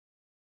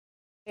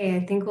Hey,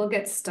 I think we'll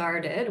get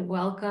started.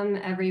 Welcome,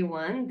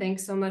 everyone.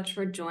 Thanks so much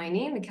for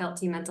joining the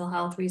Kelty Mental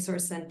Health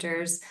Resource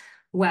Center's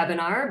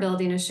webinar,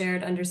 Building a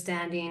Shared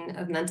Understanding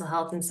of Mental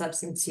Health and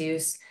Substance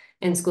Use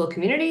in School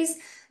Communities.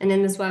 And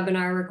in this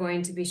webinar, we're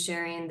going to be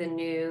sharing the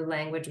new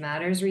Language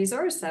Matters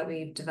resource that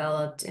we've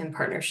developed in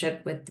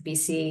partnership with the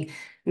BC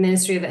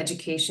Ministry of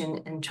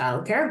Education and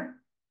Childcare.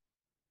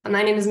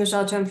 My name is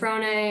Michelle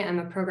Cianfrone. I'm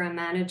a program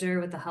manager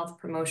with the Health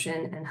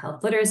Promotion and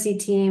Health Literacy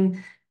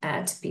team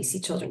at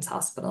BC Children's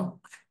Hospital.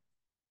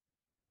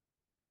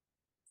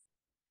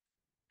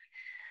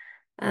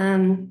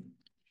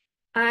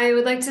 I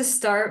would like to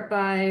start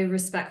by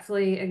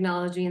respectfully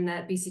acknowledging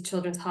that BC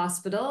Children's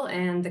Hospital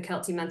and the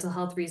Kelty Mental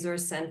Health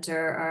Resource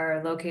Centre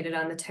are located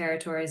on the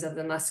territories of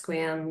the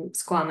Musqueam,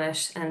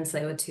 Squamish, and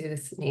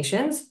Tsleil-Waututh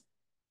nations.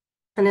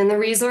 And in the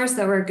resource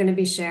that we're going to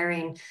be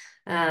sharing,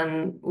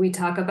 we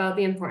talk about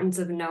the importance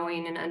of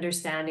knowing and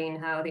understanding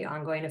how the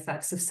ongoing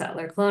effects of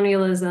settler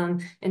colonialism,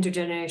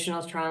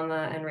 intergenerational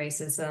trauma, and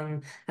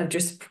racism have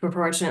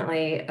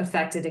disproportionately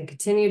affected and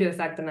continue to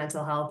affect the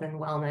mental health and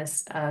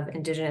wellness of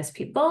Indigenous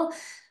people.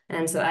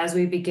 And so as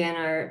we begin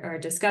our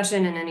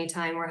discussion, and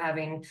anytime we're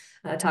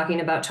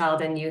talking about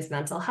child and youth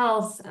mental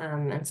health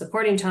and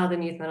supporting child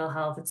and youth mental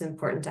health, it's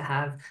important to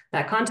have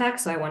that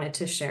context. So I wanted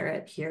to share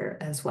it here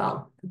as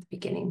well at the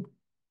beginning.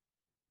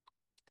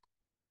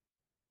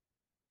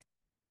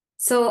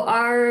 So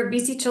our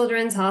BC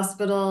Children's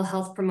Hospital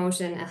Health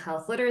Promotion and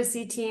Health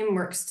Literacy team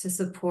works to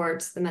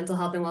support the mental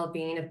health and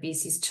well-being of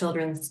BC's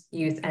children's,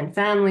 youth, and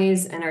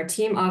families. And our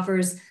team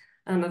offers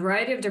a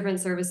variety of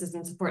different services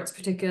and supports,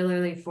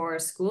 particularly for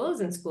schools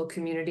and school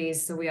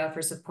communities. So we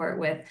offer support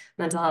with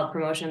mental health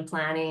promotion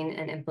planning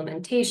and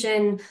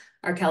implementation.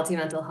 Our Kelty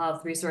Mental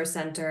Health Resource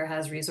Center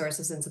has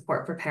resources and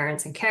support for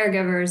parents and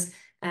caregivers.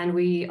 And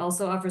we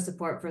also offer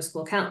support for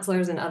school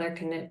counselors and other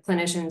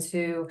clinicians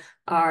who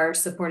are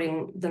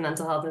supporting the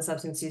mental health and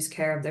substance use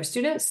care of their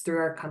students through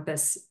our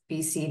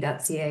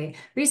compassbc.ca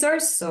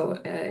resource. So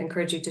I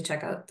encourage you to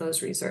check out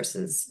those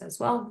resources as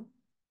well.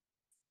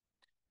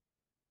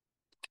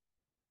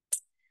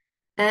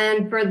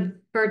 And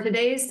for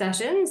today's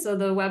session, so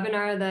the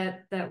webinar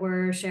that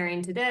we're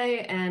sharing today,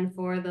 and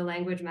for the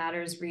Language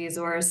Matters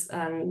resource,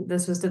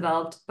 this was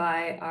developed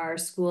by our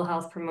school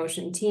health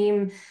promotion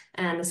team.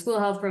 And the school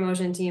health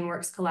promotion team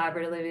works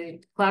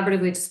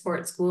collaboratively to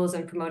support schools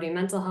in promoting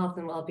mental health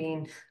and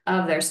well-being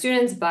of their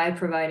students by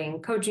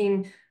providing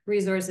coaching,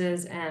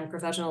 resources, and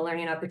professional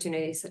learning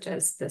opportunities such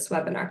as this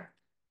webinar.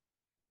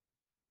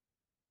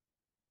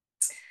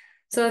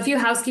 So a few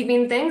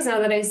housekeeping things now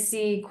that I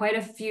see quite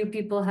a few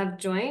people have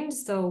joined.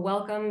 So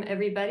welcome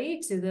everybody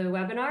to the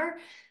webinar.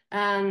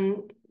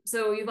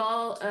 So you've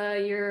all,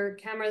 your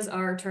cameras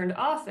are turned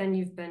off and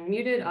you've been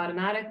muted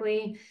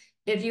automatically.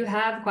 If you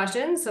have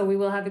questions, so we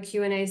will have a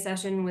Q&A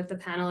session with the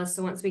panelists.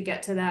 So once we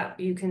get to that,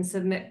 you can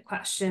submit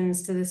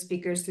questions to the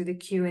speakers through the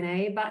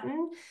Q&A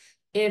button.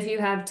 If you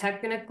have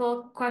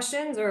technical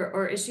questions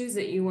or issues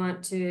that you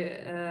want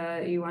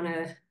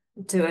to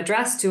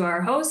address to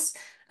our hosts,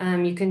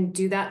 you can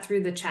do that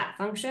through the chat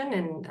function,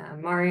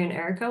 and Mari and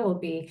Erica will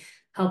be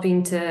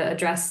helping to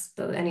address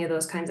any of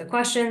those kinds of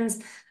questions.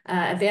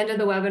 At the end of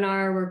the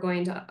webinar, we're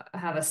going to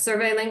have a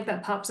survey link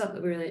that pops up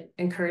that we really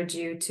encourage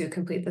you to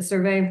complete the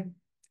survey.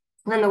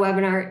 And the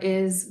webinar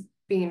is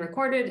being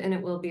recorded and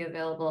it will be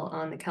available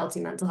on the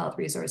Kelty Mental Health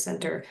Resource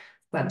Center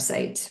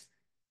website.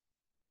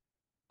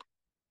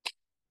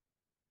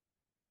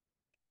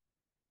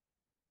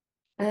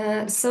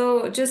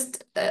 So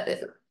just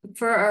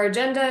for our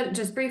agenda,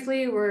 just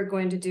briefly, we're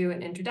going to do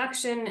an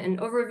introduction, an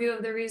overview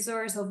of the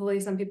resource. Hopefully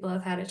some people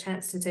have had a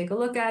chance to take a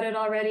look at it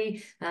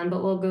already,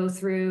 but we'll go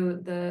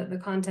through the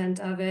content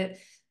of it.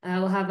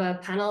 We'll have a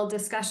panel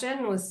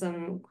discussion with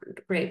some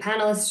great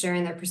panelists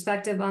sharing their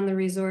perspective on the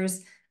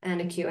resource,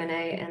 and a Q&A,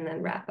 and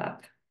then wrap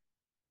up.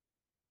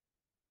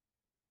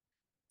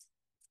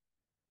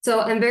 So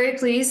I'm very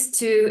pleased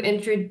to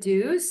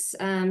introduce,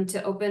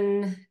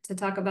 to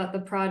talk about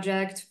the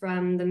project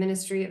from the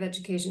Ministry of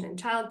Education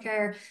and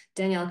Childcare,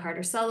 Danielle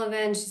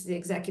Carter-Sullivan. She's the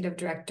Executive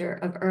Director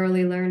of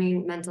Early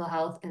Learning, Mental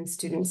Health, and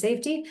Student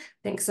Safety.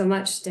 Thanks so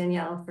much,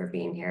 Danielle, for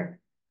being here.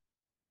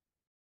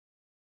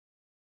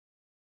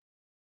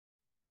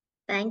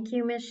 Thank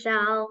you,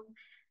 Michelle.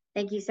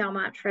 Thank you so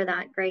much for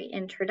that great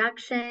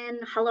introduction.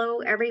 Hello,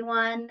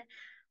 everyone.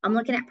 I'm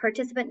looking at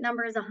participant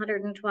numbers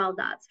 112.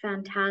 That's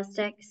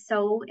fantastic.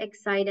 So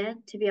excited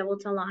to be able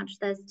to launch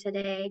this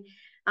today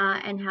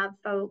and have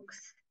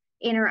folks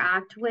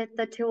interact with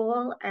the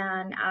tool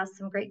and ask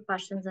some great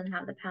questions and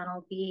have the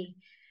panel be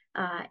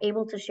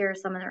able to share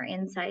some of their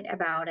insight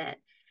about it.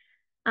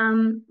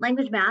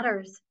 Language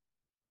matters.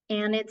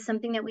 And it's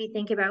something that we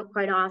think about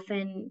quite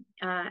often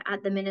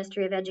at the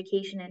Ministry of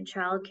Education and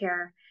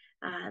Childcare.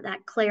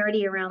 That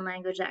clarity around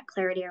language, that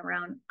clarity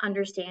around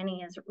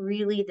understanding is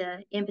really the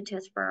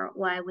impetus for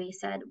why we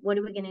said, what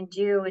are we going to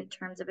do in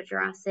terms of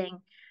addressing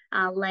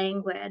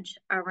language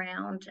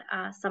around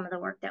some of the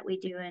work that we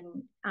do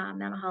in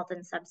mental health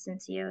and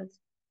substance use.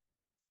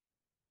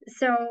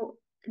 So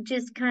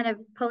just kind of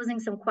posing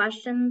some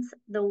questions,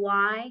 the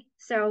why.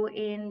 So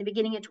in the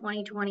beginning of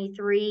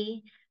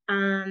 2023,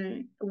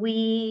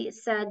 we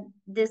said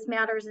this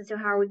matters, and so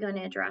how are we going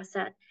to address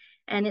it?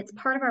 And it's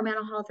part of our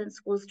mental health in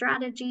school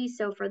strategy.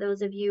 So for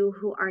those of you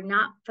who are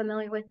not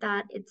familiar with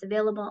that, it's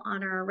available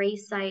on our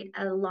Arrays site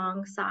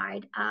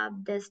alongside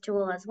this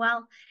tool as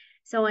well.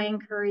 So I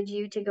encourage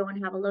you to go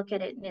and have a look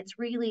at it. And it's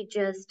really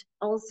just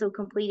also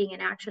completing an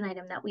action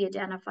item that we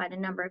identified a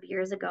number of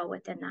years ago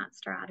within that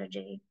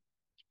strategy.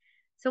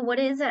 So what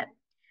is it?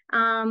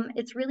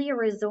 It's really a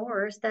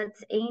resource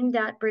that's aimed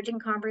at bridging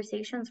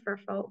conversations for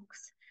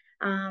folks,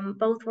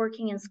 both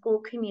working in school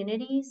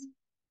communities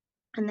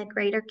and the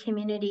greater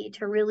community,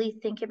 to really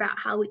think about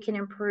how we can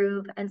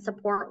improve and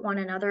support one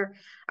another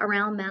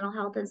around mental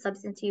health and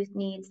substance use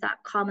needs, that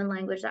common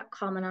language, that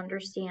common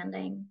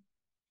understanding.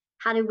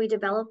 How did we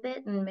develop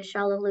it? And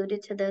Michelle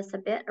alluded to this a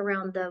bit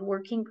around the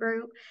working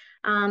group,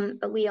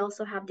 but we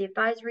also have the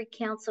advisory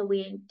council.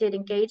 We did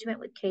engagement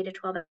with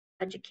K-12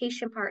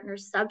 education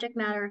partners, subject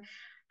matter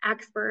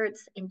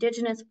experts,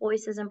 Indigenous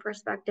voices and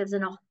perspectives,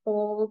 and a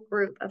whole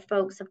group of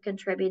folks have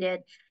contributed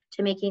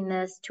to making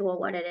this tool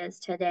what it is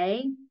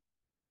today.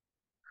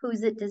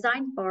 Who's it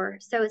designed for?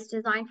 So it's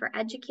designed for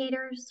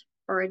educators,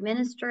 for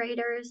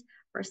administrators,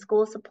 for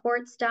school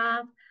support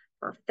staff,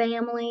 for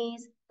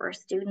families, for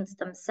students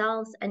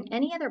themselves, and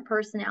any other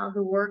personnel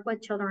who work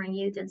with children and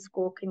youth in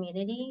school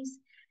communities.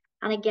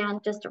 And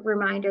again, just a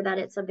reminder that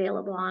it's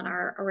available on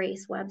our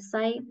Arrays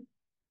website.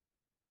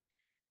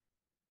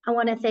 I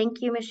want to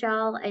thank you,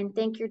 Michelle, and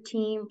thank your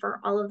team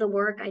for all of the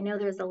work. I know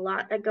there's a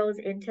lot that goes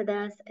into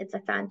this. It's a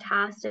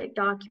fantastic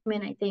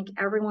document. I think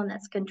everyone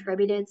that's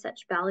contributed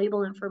such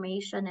valuable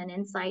information and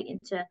insight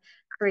into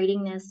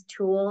creating this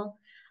tool.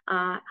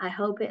 I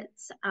hope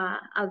it's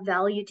of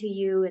value to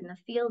you in the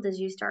field as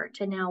you start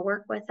to now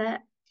work with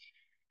it.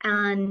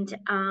 And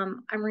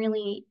I'm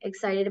really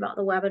excited about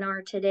the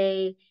webinar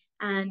today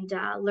and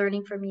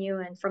learning from you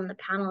and from the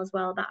panel as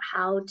well about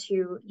how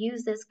to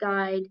use this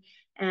guide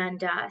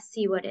and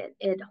see what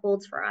it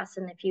holds for us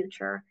in the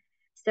future.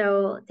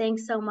 So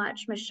thanks so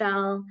much,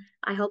 Michelle.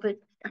 I hope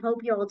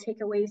you all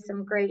take away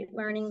some great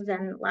learnings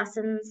and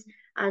lessons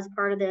as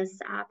part of this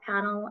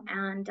panel.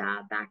 And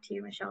back to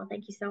you, Michelle.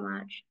 Thank you so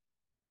much.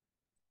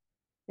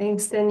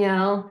 Thanks,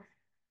 Danielle.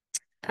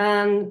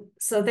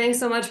 So thanks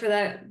so much for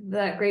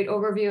that great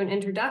overview and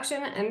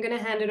introduction. I'm going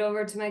to hand it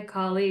over to my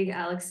colleague,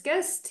 Alex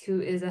Gist,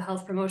 who is a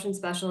health promotion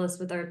specialist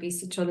with our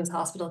BC Children's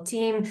Hospital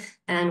team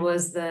and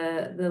was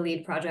the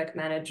lead project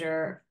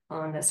manager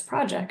on this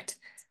project.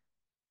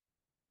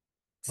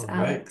 So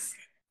Alex.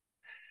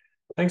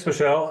 Thanks,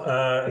 Michelle.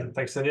 And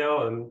thanks,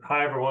 Danielle. And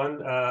hi, everyone.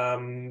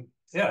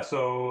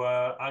 So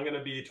I'm going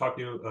to be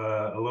talking to you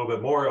a little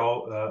bit more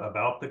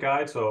about the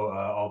guide. So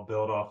I'll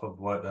build off of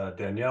what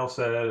Danielle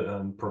said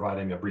and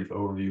providing a brief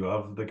overview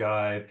of the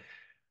guide.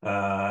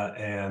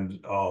 And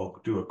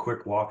I'll do a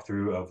quick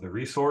walkthrough of the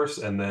resource,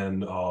 and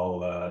then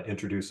I'll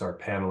introduce our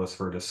panelists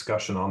for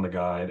discussion on the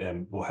guide,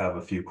 and we'll have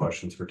a few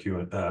questions for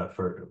time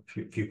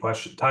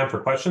for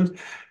questions.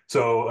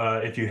 So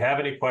if you have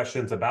any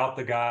questions about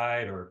the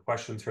guide or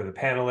questions for the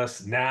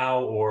panelists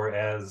now, or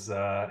as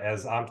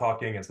I'm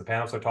talking, as the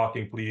panelists are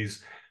talking,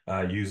 please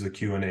use the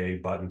Q&A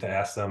button to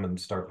ask them and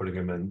start putting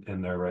them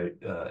in there right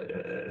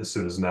as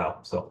soon as now.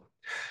 So.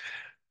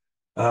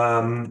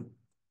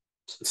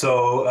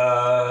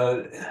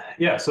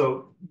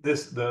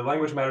 The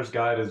Language Matters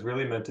Guide is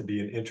really meant to be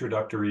an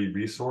introductory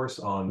resource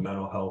on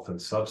mental health and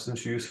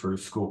substance use for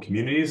school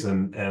communities.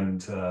 And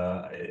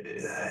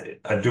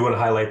I do want to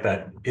highlight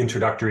that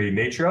introductory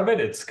nature of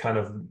it. It's kind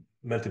of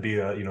meant to be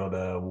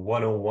the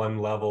 101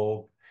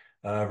 level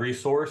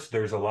resource.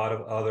 There's a lot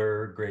of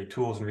other great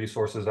tools and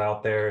resources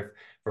out there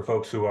for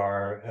folks who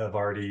have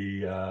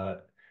already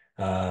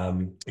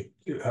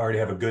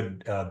have a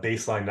good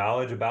baseline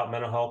knowledge about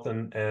mental health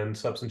and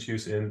substance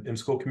use in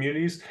school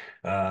communities,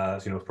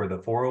 for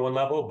the 401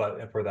 level,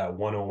 but for that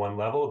 101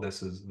 level,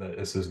 this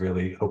is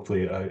really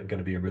hopefully going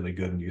to be a really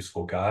good and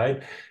useful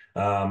guide.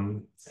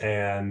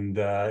 And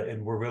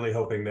we're really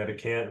hoping that it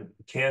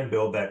can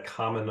build that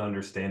common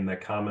understanding,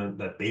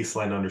 that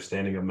baseline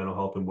understanding of mental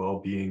health and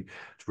well-being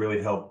to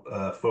really help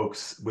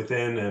folks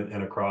within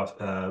and across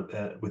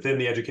within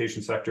the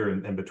education sector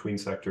and between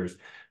sectors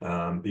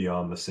be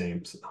on the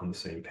same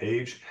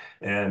page.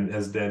 And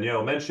as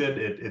Danielle mentioned,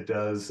 it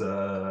does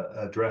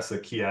address a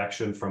key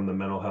action from the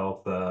mental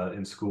health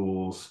in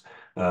schools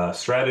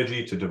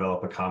strategy to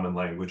develop a common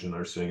language and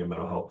understanding of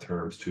mental health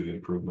terms to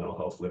improve mental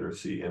health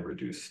literacy and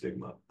reduce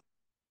stigma.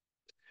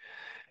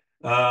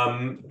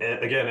 And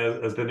again,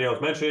 as Danielle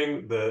was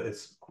mentioning, the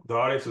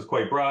audience is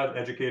quite broad: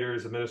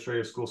 educators,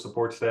 administrators, school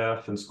support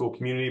staff, and school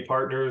community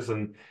partners.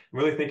 And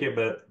really thinking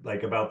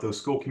about those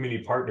school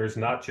community partners,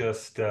 not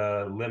just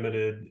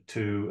limited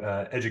to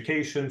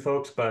education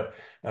folks, but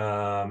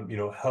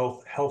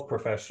health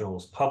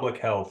professionals, public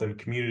health, and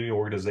community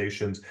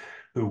organizations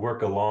who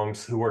work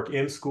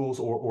in schools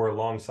or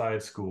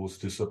alongside schools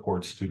to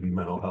support student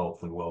mental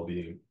health and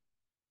well-being.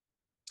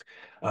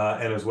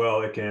 And as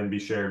well, it can be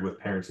shared with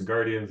parents and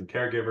guardians and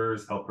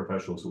caregivers, health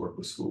professionals who work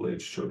with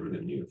school-age children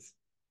and youth.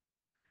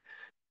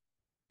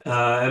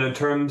 And in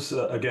terms,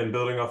 again,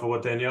 building off of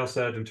what Danielle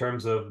said, in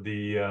terms of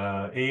the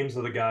aims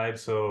of the guide,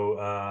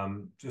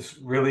 so just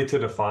really to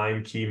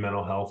define key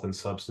mental health and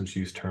substance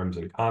use terms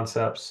and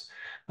concepts,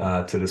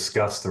 to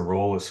discuss the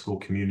role of school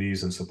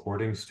communities in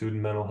supporting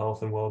student mental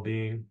health and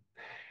well-being.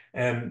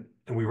 And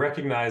we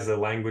recognize that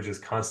language is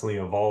constantly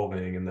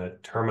evolving and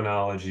that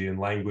terminology and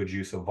language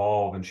use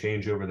evolve and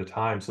change over the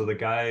time. So the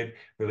guide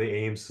really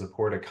aims to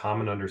support a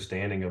common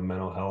understanding of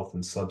mental health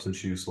and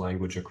substance use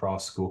language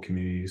across school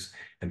communities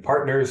and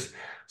partners.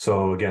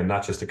 So again,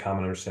 not just a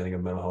common understanding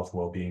of mental health and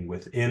well-being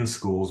within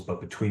schools, but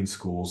between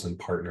schools and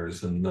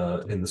partners in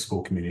the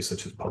school community,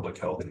 such as public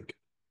health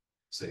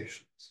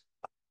organizations.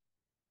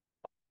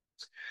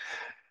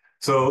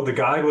 So the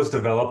guide was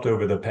developed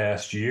over the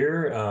past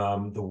year.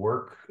 The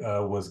work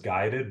was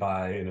guided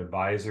by an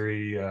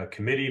advisory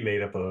committee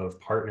made up of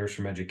partners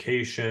from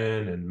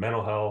education and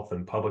mental health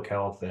and public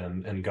health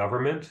and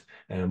government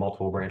and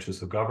multiple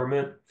branches of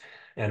government.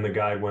 And the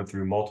guide went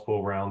through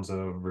multiple rounds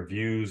of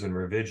reviews and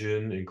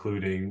revision,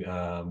 including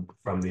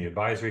from the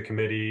advisory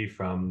committee,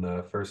 from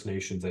the First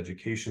Nations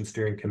Education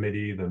Steering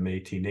Committee, the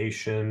Métis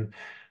Nation,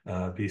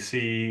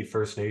 BC,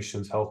 First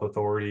Nations Health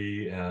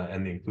Authority,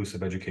 and the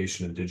Inclusive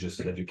Education and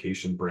Indigenous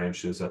Education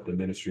branches at the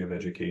Ministry of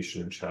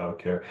Education and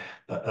Childcare,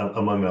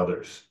 among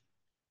others.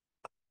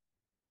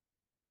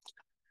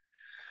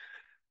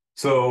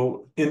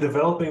 So in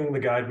developing the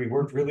guide, we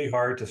worked really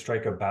hard to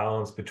strike a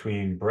balance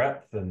between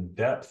breadth and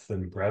depth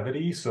and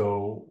brevity.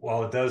 So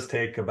while it does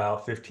take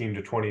about 15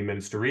 to 20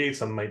 minutes to read,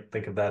 some might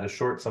think of that as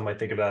short, some might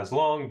think of that as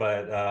long,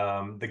 but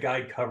the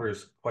guide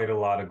covers quite a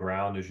lot of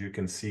ground, as you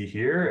can see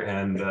here.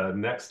 And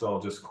next, I'll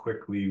just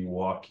quickly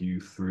walk you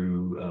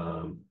through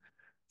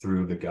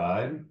the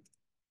guide.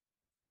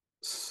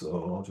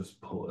 So I'll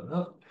just pull it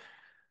up.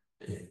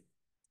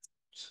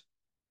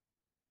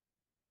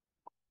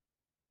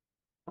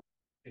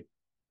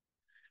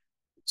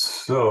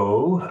 So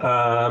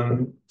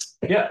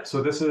yeah,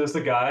 so this is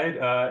the guide.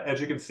 As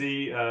you can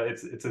see,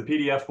 it's in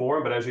PDF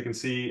form, but as you can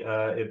see,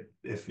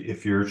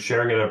 if you're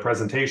sharing it in a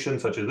presentation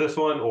such as this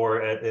one,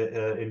 or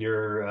in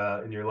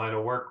your line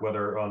of work,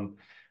 whether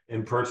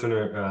in person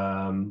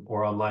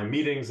or online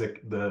meetings,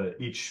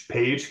 each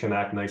page can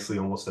act nicely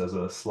almost as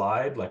a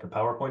slide, like a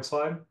PowerPoint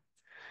slide.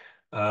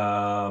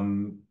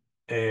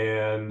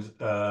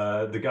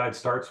 The guide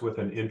starts with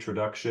an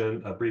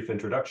introduction, a brief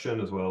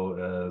introduction, as well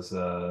as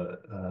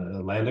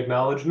a land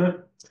acknowledgement.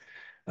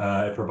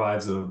 It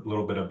provides a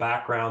little bit of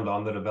background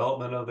on the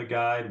development of the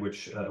guide,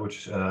 which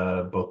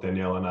both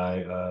Danielle and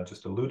I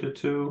just alluded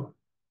to,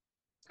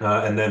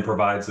 and then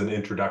provides an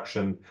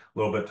introduction, a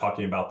little bit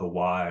talking about the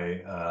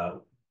why,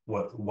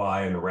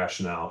 why and the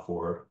rationale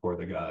for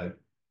the guide.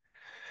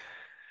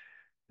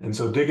 And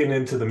so digging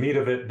into the meat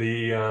of it,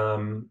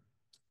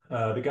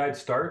 the guide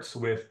starts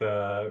with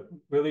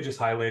really just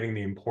highlighting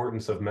the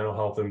importance of mental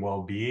health and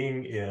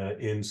well-being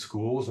in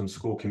schools and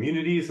school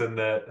communities, and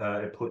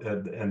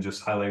and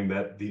just highlighting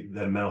that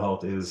that mental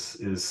health is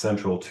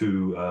central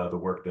to the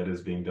work that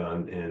is being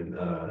done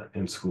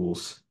in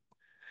schools.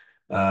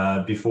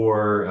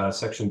 Before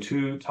section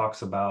 2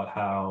 talks about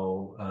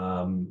how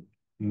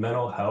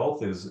mental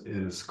health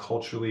is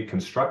culturally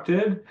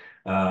constructed,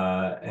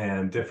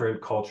 and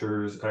different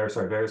cultures,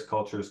 various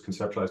cultures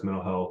conceptualize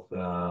mental health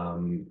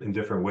in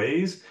different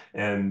ways,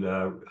 and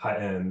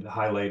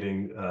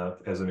highlighting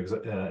as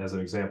an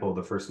example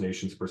the First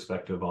Nations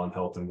perspective on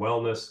health and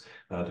wellness,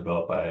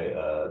 developed by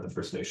the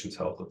First Nations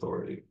Health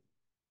Authority.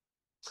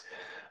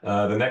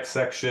 The next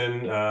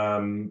section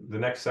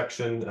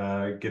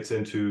gets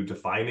into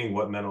defining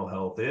what mental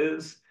health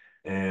is,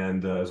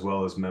 and as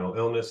well as mental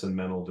illness and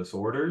mental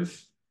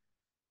disorders.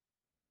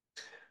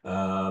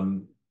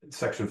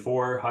 Section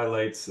 4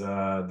 highlights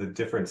the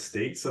different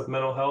states of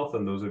mental health,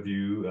 and those of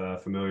you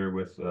familiar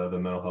with the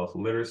mental health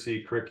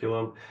literacy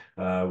curriculum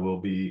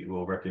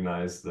will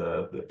recognize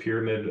the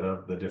pyramid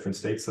of the different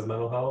states of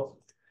mental health.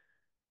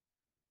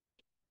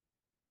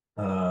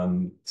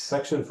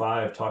 Section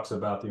 5 talks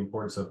about the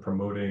importance of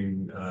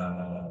promoting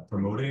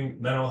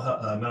mental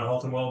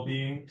health and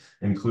well-being,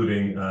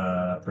 including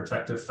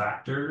protective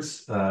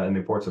factors, and the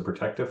importance of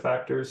protective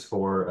factors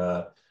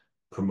for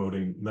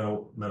promoting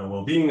mental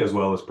well-being, as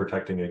well as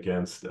protecting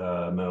against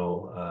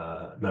mental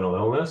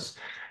illness,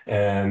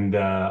 and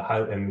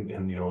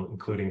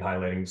including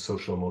highlighting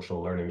social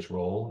emotional learning's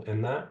role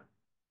in that.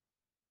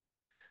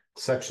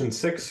 Section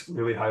 6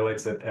 really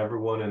highlights that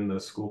everyone in the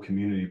school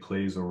community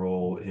plays a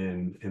role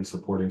in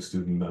supporting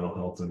student mental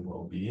health and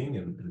well-being,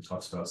 and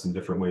talks about some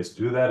different ways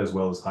to do that, as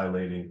well as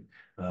highlighting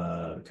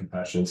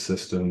compassionate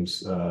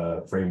systems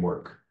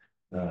framework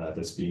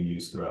that's being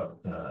used throughout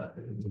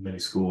many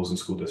schools and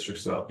school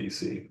districts throughout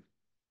BC.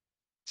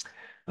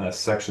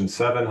 Section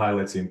 7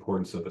 highlights the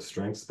importance of a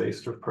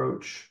strengths-based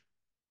approach.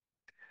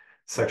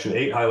 Section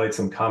 8 highlights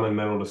some common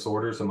mental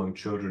disorders among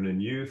children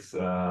and youth,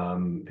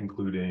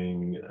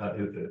 including,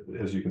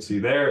 as you can see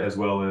there, as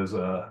well as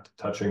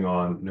touching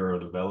on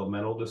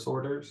neurodevelopmental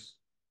disorders.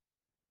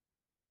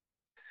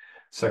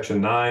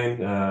 Section 9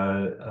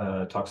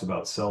 talks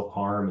about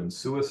self-harm and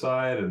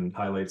suicide and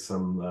highlights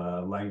some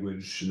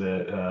language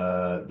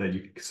that you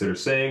can consider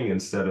saying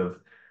instead of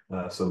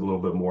some a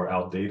little bit more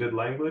outdated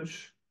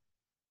language.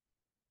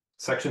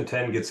 Section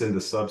 10 gets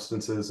into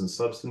substances and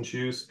substance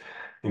use,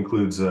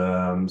 includes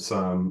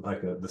some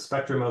like the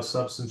spectrum of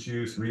substance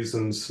use,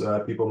 reasons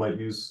people might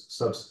use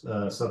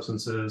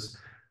substances,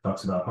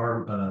 talks about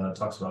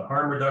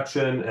harm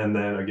reduction, and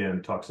then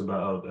again talks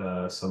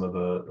about some of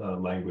the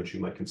language you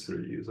might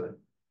consider using.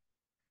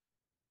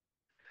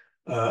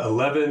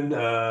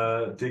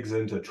 11 digs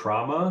into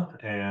trauma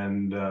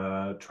and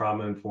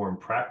trauma-informed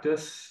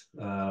practice,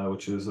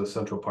 which is a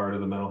central part of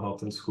the mental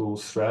health in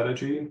schools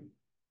strategy.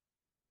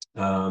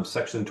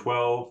 Section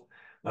 12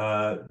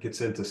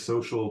 gets into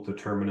social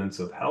determinants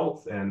of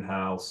health and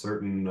how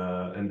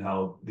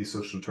these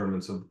social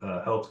determinants of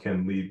health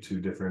can lead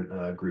to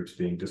different groups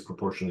being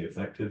disproportionately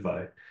affected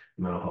by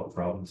mental health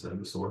problems and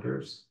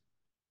disorders.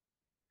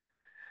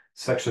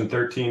 Section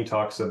 13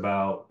 talks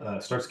about,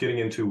 starts getting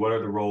into what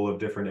are the role of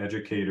different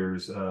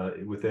educators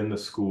within the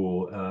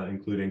school,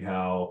 including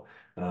how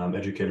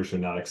educators are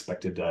not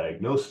expected to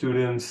diagnose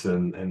students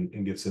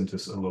and gets into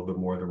a little bit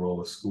more the role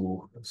of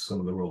some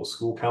of the role of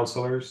school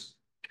counselors.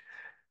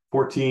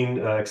 14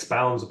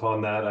 expands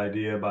upon that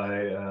idea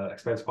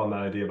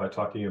by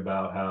talking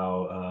about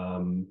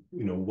how,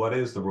 what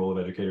is the role of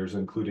educators,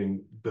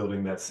 including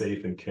building that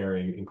safe and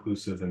caring,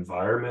 inclusive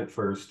environment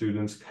for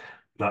students,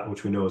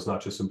 which we know is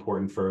not just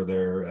important for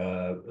their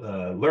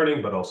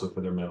learning, but also for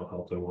their mental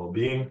health and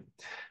well-being,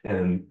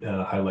 and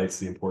highlights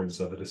the importance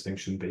of a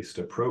distinction-based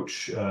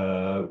approach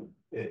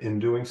in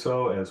doing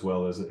so, as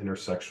well as an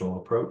intersectional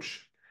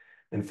approach.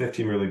 And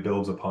 15 really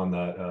builds upon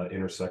that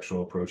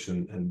intersectional approach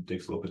and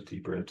digs a little bit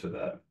deeper into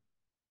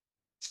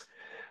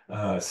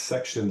that.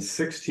 Section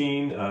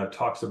 16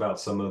 talks about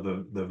some of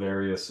the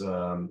various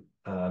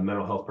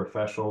mental health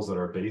professionals that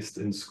are based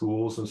in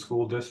schools and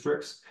school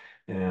districts,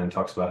 and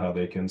talks about how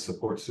they can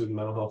support student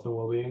mental health and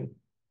well-being.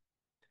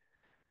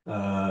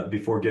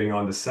 Before getting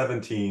on to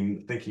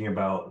 17, thinking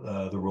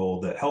about the role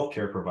that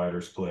healthcare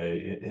providers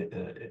play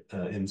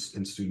in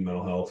student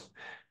mental health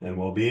and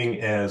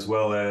well-being, as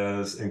well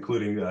as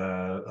including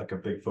like a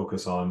big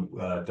focus on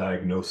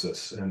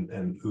diagnosis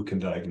and who can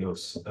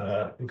diagnose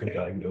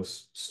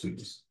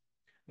students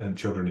and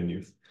children and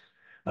youth.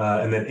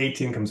 And then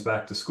 18 comes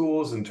back to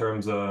schools in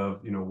terms of,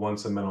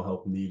 once a mental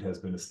health need has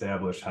been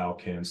established, how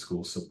can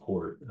schools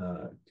support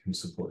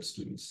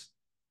students?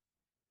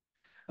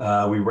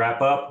 We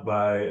wrap up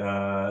by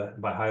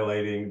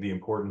highlighting the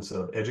importance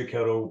of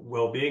educational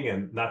well-being,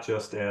 and not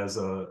just as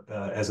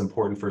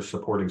important for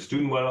supporting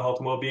student mental health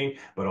and well-being,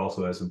 but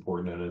also as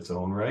important in its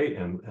own right,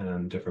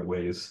 and different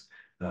ways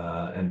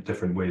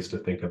to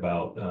think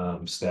about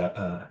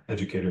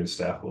educator and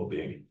staff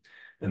well-being.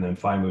 And then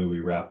finally, we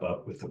wrap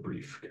up with a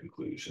brief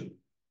conclusion.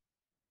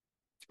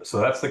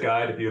 So that's the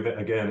guide. If you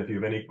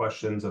have any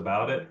questions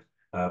about it,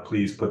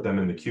 please put them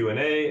in the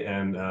Q&A.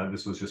 And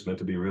this was just meant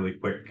to be a really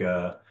quick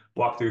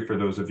walkthrough for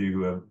those of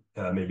you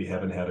who maybe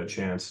haven't had a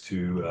chance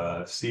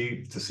to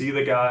see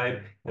the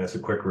guide. And it's a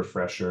quick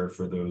refresher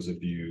for those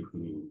of you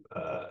who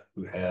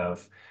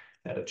have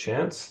had a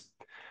chance.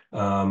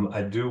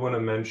 I do want to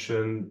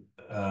mention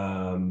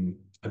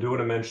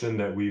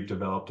that we've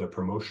developed a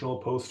promotional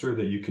poster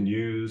that you can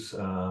use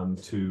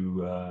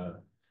to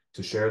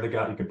share the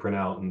guide. You can print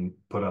out and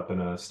put up in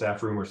a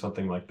staff room or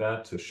something like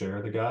that to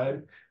share the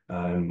guide.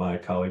 And my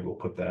colleague will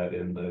put that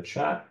in the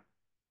chat.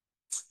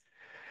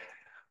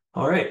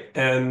 All right,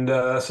 and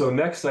so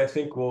next, I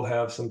think we'll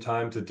have some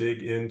time to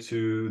dig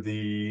into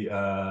the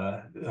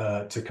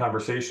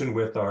conversation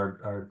with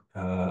our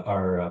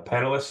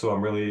panelists. So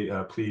I'm really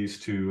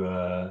pleased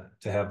to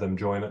have them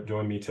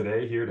join me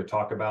today here to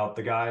talk about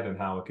the guide and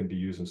how it can be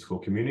used in school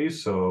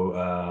communities.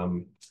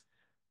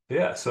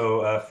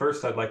 So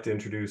first I'd like to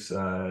introduce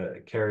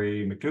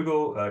Carrie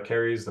McDougall.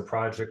 Carrie's the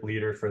project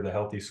leader for the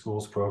Healthy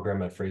Schools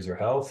program at Fraser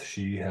Health.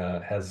 She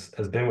has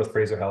been with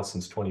Fraser Health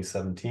since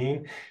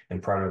 2017,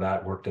 and prior to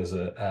that worked at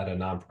a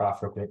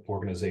nonprofit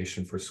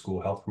organization for school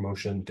health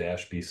promotion,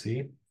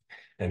 BC.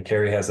 And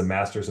Carrie has a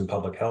master's in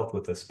public health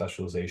with a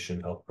specialization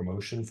in health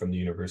promotion from the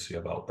University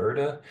of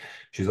Alberta.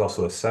 She's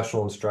also a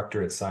sessional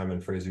instructor at Simon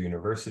Fraser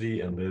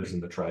University and lives in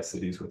the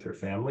Tri-Cities with her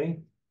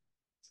family.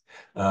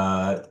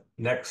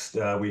 Next,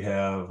 we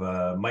have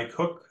Mike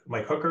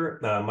Hooker.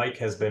 Mike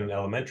has been an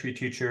elementary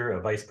teacher, a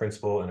vice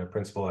principal, and a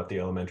principal at the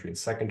elementary and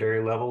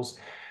secondary levels.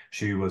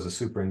 He was a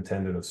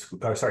superintendent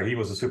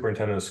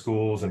of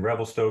schools in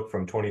Revelstoke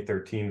from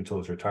 2013 until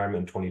his retirement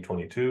in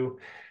 2022.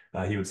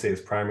 He would say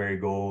his primary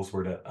goals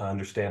were to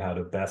understand how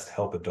to best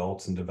help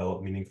adults and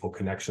develop meaningful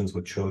connections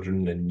with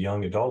children and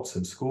young adults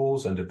in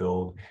schools, and to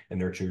build and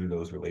nurture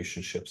those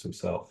relationships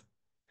himself.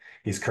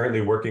 He's currently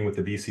working with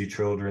the BC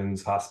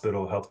Children's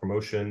Hospital Health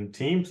Promotion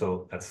team.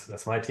 So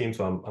that's my team.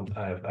 So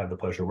I have the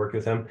pleasure of working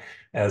with him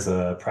as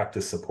a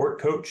practice support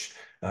coach,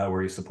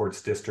 where he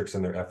supports districts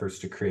in their efforts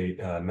to create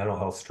mental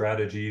health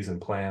strategies and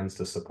plans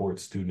to support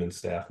student and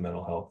staff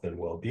mental health and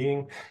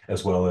well-being,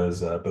 as well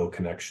as build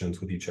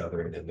connections with each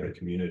other and in their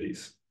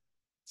communities.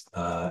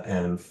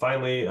 And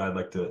finally, I'd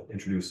like to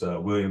introduce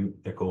William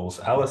Nichols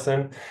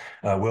Allison.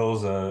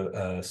 Will's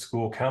a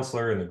school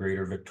counselor in the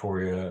Greater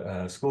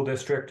Victoria School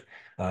District.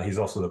 He's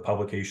also the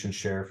publications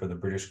chair for the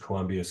British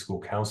Columbia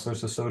School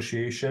Counselors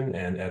Association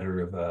and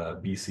editor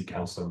of BC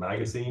Counselor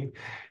magazine.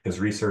 His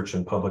research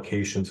and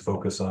publications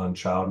focus on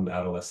child and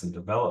adolescent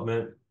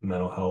development,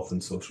 mental health,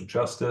 and social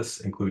justice,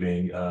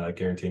 including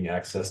guaranteeing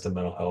access to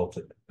mental health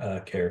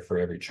care for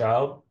every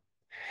child.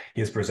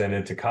 He has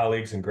presented to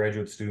colleagues and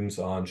graduate students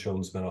on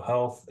children's mental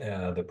health,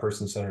 the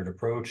person-centered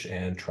approach,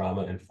 and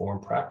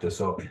trauma-informed practice.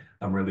 So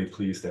I'm really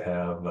pleased to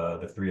have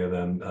the three of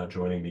them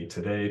joining me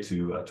today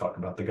to talk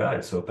about the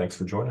guide. So thanks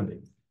for joining me.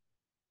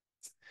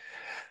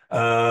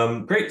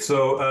 Great.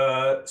 So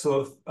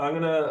I'm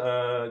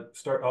gonna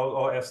start.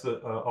 I'll ask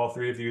all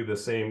three of you the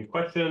same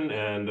question,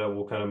 and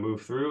we'll kind of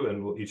move through,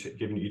 and we'll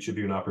give each of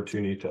you an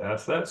opportunity to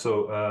ask that.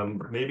 So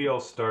maybe I'll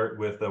start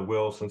with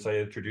Will, since I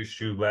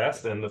introduced you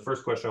last. And the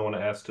first question I want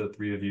to ask to the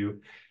three of you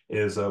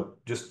is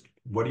just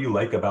what do you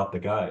like about the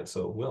guide?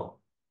 So Will.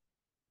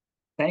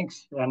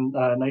 Thanks, and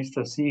nice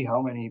to see how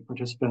many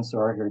participants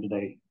there are here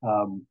today.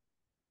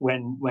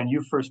 When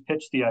you first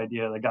pitched the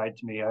idea of the guide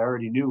to me, I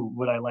already knew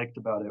what I liked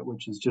about it,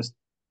 which is just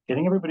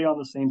getting everybody on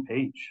the same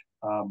page.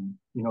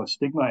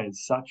 Stigma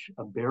is such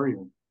a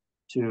barrier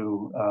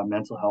to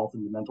mental health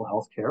and mental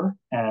health care,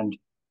 and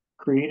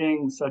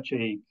creating such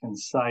a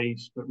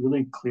concise but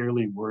really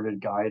clearly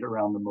worded guide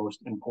around the most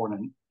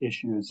important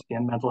issues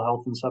in mental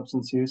health and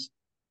substance use,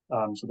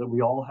 so that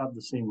we all have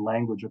the same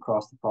language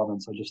across the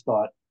province. I just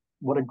thought,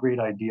 what a great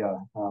idea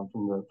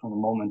from the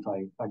moment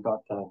I got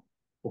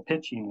the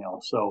pitch email.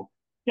 So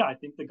yeah, I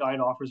think the guide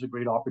offers a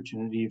great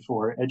opportunity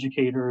for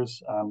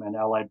educators and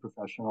allied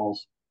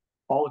professionals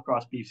all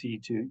across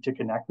BC to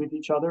connect with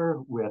each other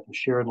with a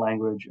shared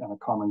language and a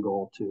common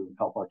goal to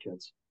help our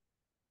kids.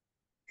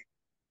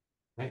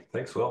 Hey,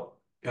 thanks, Will.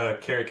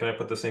 Carrie, can I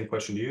put the same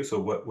question to you? So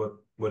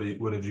what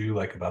did you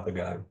like about the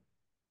guide?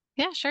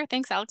 Yeah, sure.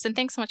 Thanks, Alex. And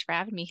thanks so much for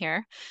having me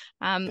here.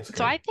 That's So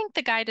great. I think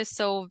the guide is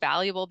so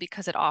valuable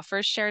because it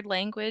offers shared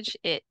language,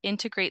 it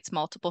integrates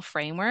multiple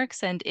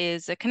frameworks, and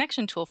is a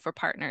connection tool for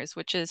partners,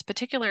 which is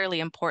particularly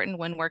important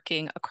when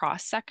working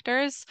across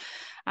sectors,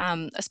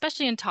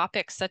 especially in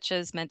topics such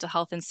as mental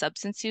health and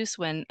substance use,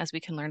 when, as we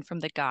can learn from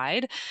the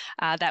guide,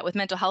 that with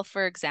mental health,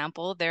 for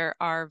example, there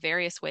are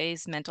various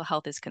ways mental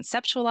health is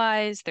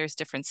conceptualized. There's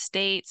different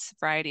states,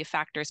 variety of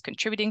factors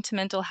contributing to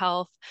mental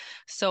health.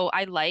 So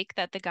I like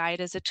that the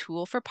guide is a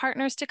tool for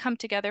partners to come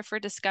together for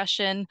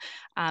discussion,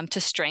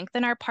 to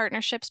strengthen our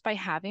partnerships by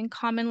having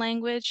common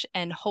language,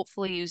 and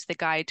hopefully use the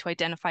guide to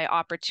identify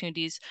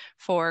opportunities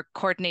for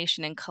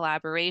coordination and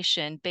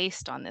collaboration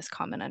based on this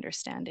common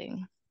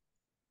understanding.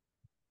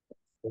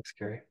 Thanks,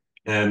 Carrie.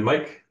 And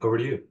Mike, over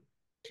to you.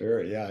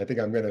 Sure. Yeah, I think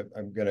I'm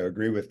gonna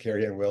agree with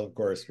Carrie and Will, of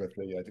course. With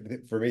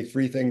for me,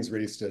 three things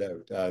really stood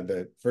out.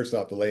 The first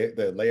off,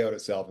 the layout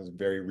itself is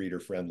very reader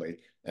friendly,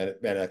 and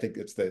I think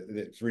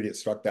it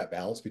struck that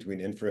balance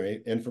between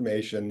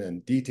information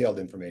and detailed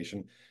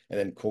information, and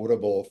then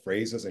quotable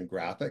phrases and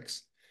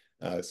graphics.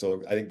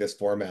 So I think this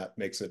format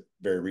makes it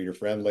very reader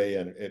friendly,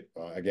 and it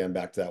again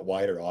back to that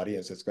wider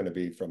audience. It's going to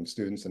be from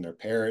students and their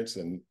parents,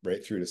 and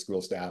right through to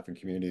school staff and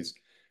communities.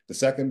 The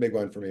second big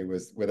one for me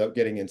was, without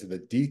getting into the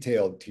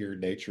detailed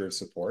tiered nature of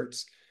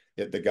supports,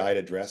 the guide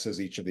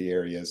addresses each of the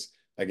areas,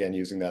 again,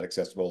 using that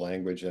accessible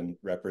language, and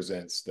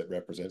represents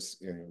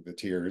the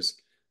tiers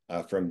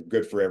from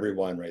good for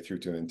everyone right through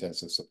to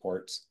intensive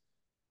supports.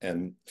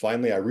 And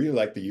finally, I really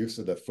like the use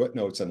of the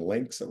footnotes and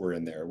links that were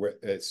in there.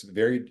 It's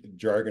very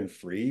jargon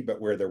free, but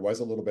where there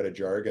was a little bit of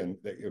jargon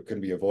that it can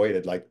be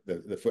avoided, like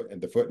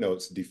the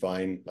footnotes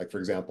define, like for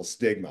example,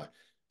 stigma.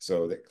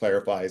 So that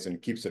clarifies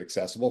and keeps it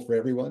accessible for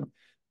everyone.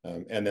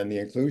 And then the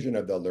inclusion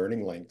of the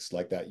learning links,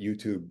 like that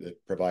YouTube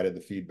that provided the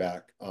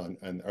feedback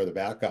or the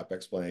backup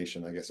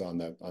explanation, I guess, on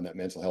that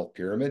mental health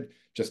pyramid,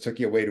 just took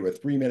you away to a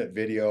 3-minute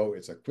video.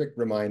 It's a quick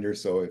reminder.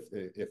 So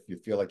if you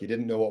feel like you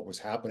didn't know what was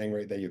happening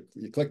right there,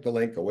 you click the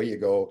link, away you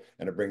go,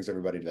 and it brings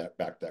everybody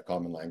back to that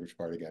common language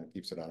part again,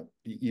 keeps it on an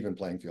even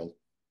playing field.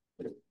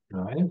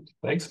 All right.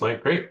 Thanks,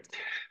 Mike. Great.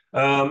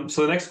 So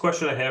the next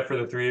question I have for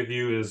the three of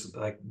you is,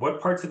 like,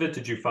 what parts of it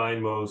did you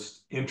find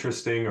most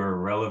interesting or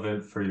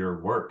relevant for your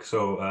work?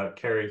 So,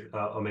 Carrie,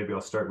 maybe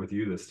I'll start with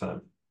you this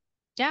time.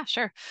 Yeah,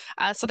 sure.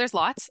 So there's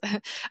lots,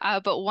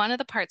 but one of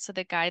the parts of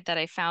the guide that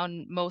I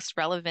found most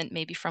relevant,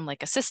 maybe from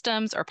like a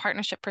systems or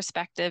partnership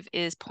perspective,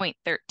 is point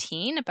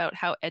 13 about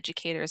how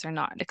educators are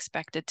not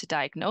expected to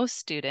diagnose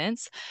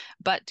students,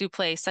 but do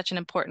play such an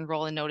important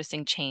role in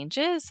noticing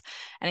changes.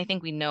 And I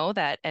think we know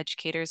that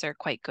educators are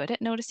quite good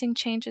at noticing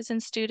changes in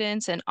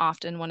students, and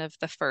often one of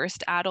the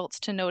first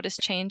adults to notice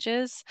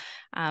changes.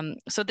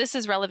 So this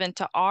is relevant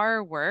to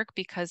our work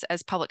because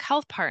as public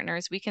health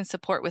partners, we can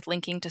support with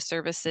linking to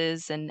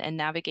services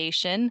and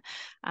navigation.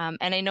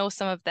 And I know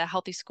some of the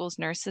Healthy Schools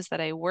nurses that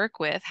I work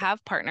with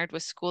have partnered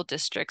with school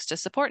districts to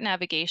support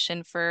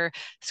navigation for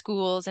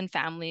schools and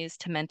families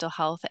to mental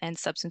health and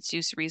substance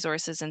use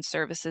resources and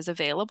services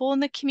available in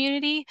the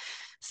community.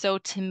 So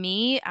to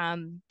me,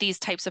 these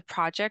types of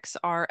projects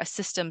are a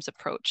systems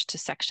approach to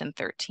Section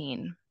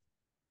 13.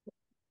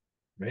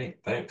 Great,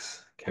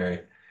 thanks,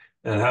 Carrie.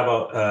 And how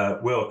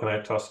about Will? Can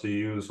I toss to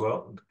you as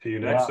well? To you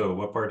next. Yeah. So,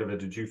 what part of it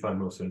did you find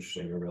most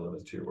interesting or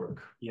relevant to your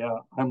work? Yeah,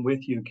 I'm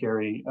with you,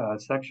 Carrie.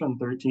 Section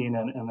 13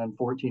 and then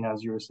 14,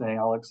 as you were saying,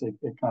 Alex, it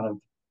kind of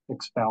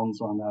expounds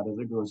on that as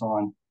it goes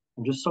on.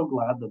 I'm just so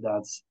glad that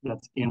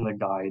that's in the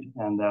guide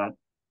and that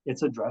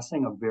it's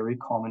addressing a very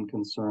common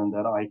concern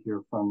that I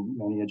hear from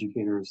many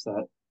educators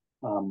that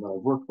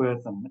I've worked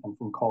with and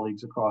from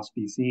colleagues across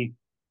BC.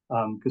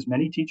 Because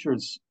many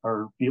teachers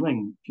are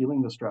feeling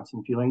the stress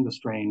and feeling the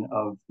strain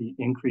of the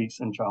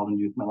increase in child and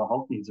youth mental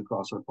health needs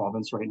across our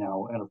province right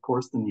now. And of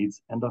course, the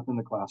needs end up in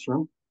the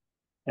classroom.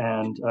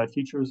 And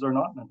teachers are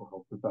not mental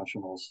health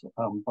professionals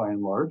by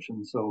and large,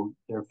 and so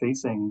they're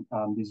facing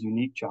these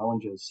unique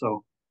challenges.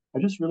 So I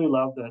just really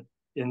love that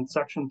in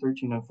section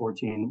 13 and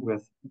 14,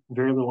 with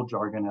very little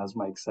jargon, as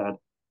Mike said,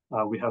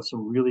 we have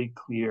some really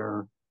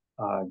clear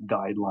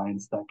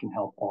guidelines that can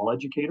help all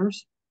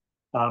educators.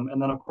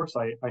 And then, of course,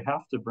 I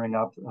have to bring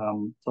up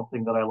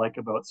something that I like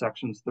about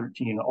sections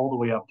 13 all the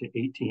way up to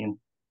 18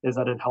 is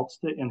that it helps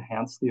to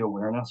enhance the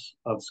awareness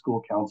of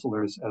school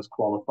counselors as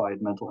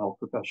qualified mental health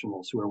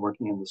professionals who are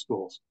working in the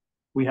schools.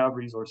 We have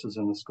resources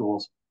in the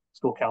schools.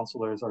 School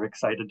counselors are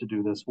excited to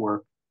do this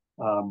work.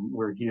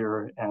 We're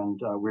here and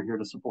we're here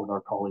to support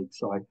our colleagues.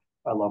 So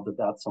I love that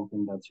that's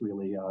something that's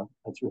really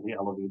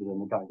elevated in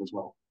the guide as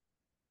well.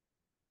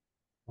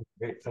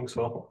 Great, thanks,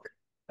 Will.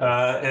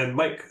 And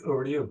Mike,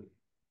 over to you.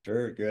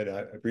 Sure, good. I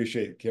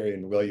appreciate Carrie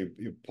and Will.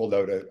 You pulled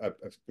out a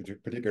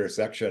particular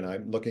section.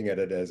 I'm looking at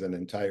it as an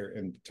entire,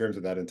 in terms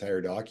of that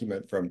entire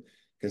document, from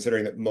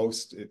considering that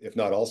most, if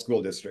not all,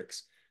 school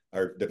districts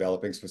are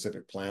developing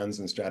specific plans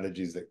and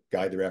strategies that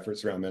guide their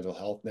efforts around mental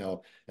health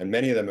now, and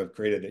many of them have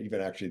created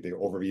even actually the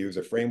overviews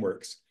or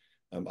frameworks.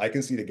 I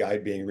can see the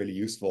guide being really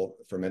useful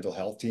for mental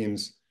health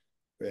teams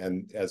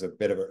and as a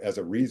bit of as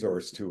a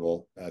resource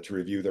tool to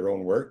review their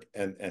own work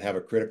and have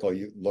a critical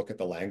look at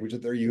the language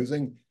that they're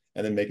using,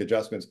 and then make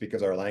adjustments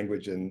because our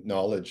language and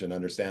knowledge and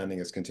understanding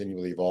is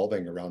continually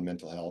evolving around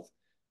mental health.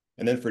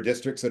 And then for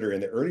districts that are in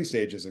the early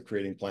stages of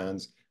creating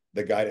plans,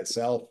 the guide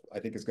itself, I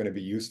think, is going to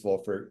be useful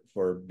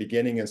for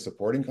beginning and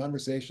supporting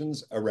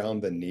conversations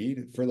around the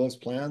need for those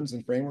plans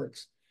and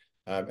frameworks.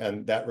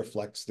 And that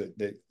reflects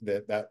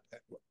that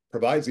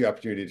provides the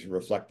opportunity to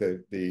reflect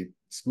the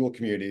school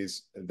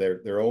communities,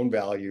 their own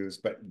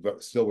values,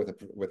 but still with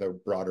a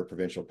broader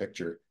provincial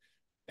picture.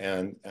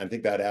 And I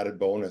think that added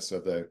bonus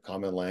of the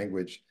common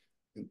language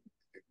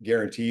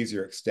guarantees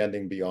you're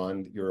extending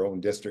beyond your own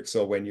district.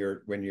 So when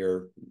you're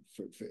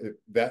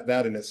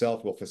that in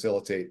itself will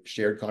facilitate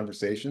shared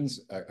conversations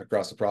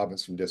across the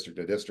province from district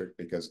to district,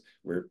 because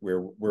we're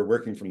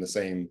working from the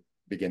same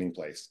beginning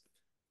place.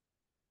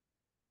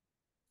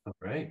 All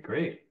right,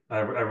 great. I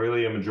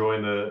really am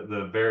enjoying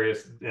the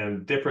various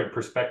and different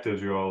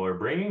perspectives you all are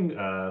bringing.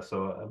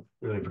 So I'm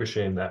really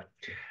appreciating that.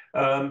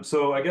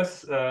 So I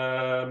guess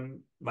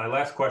my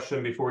last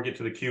question before we get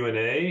to the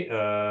Q&A,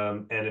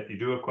 and if you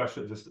do have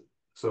questions, just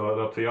so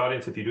up to the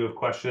audience, if you do have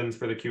questions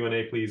for the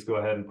Q&A, please go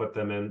ahead and put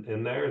them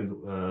in there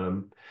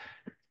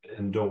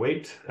and don't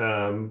wait.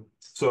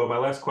 So my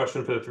last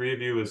question for the three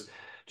of you is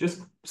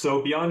just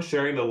so beyond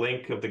sharing the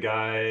link of the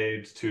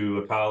guide to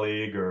a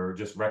colleague or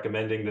just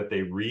recommending that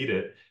they read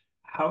it,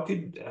 how do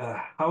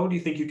you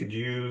think you could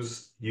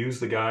use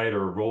the guide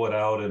or roll it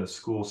out in a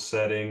school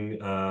setting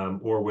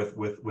or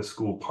with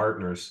school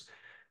partners?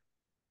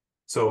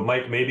 So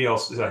Mike, maybe I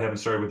haven't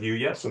started with you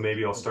yet, so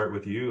maybe I'll start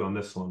with you on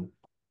this one.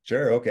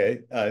 Sure. Okay.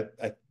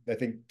 I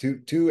think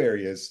two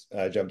areas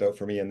jumped out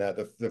for me in that.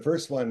 The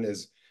first one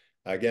is,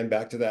 again,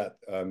 back to that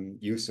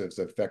use of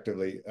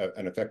effectively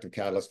an effective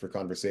catalyst for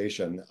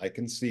conversation. I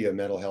can see a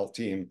mental health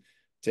team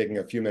taking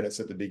a few minutes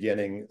at the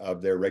beginning of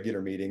their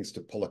regular meetings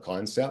to pull a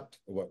concept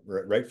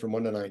right from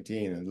 1 to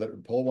 19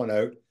 and pull one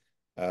out,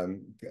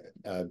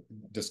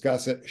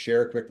 discuss it,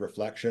 share a quick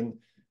reflection.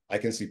 I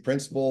can see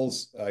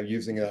principals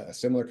using a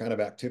similar kind of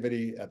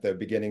activity at the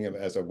beginning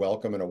as a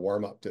welcome and a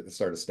warm up to the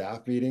start of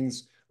staff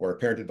meetings or a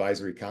parent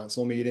advisory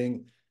council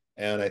meeting.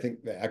 And I think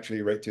actually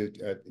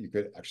you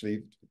could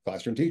actually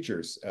classroom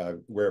teachers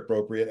where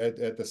appropriate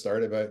at the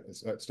start of a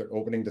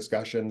opening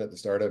discussion, at the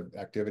start of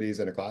activities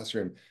in a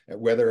classroom,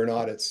 whether or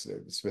not it's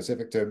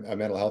specific to a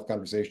mental health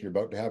conversation you're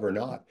about to have or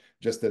not,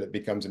 just that it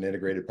becomes an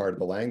integrated part of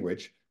the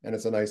language. And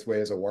it's a nice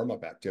way as a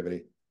warm-up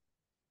activity.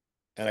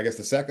 And I guess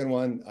the second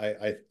one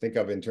I think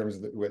of in terms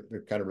of what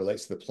kind of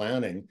relates to the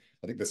planning,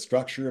 I think the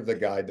structure of the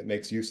guide that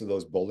makes use of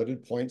those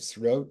bulleted points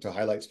throughout to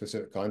highlight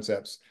specific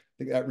concepts, I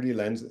think that really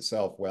lends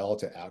itself well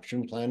to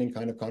action planning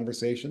kind of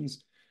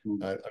conversations.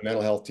 A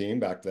mental health team,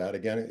 back to that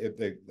again,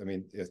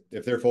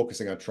 if they're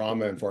focusing on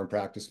trauma-informed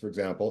practice, for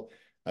example,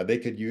 they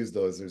could use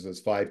those. There's those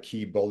 5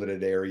 key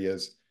bulleted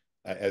areas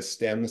as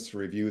STEMs to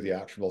review the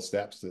actual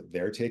steps that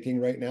they're taking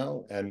right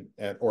now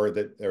or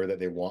that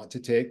they want to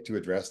take to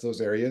address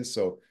those areas.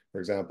 So, for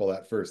example,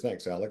 that first,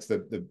 thanks, Alex,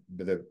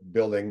 the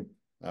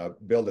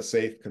build a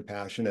safe,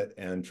 compassionate,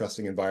 and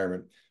trusting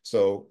environment.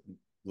 So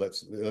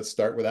let's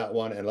start with that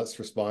one, and let's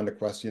respond to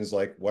questions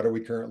like, what are we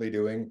currently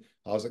doing?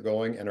 How's it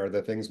going? And are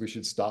there things we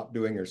should stop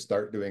doing or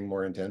start doing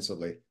more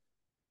intensively?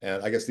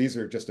 And I guess these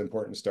are just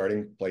important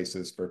starting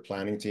places for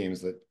planning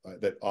teams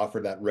that offer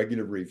that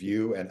regular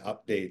review and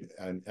update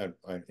and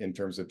in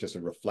terms of just a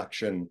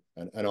reflection,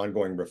 an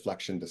ongoing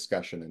reflection,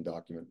 discussion, and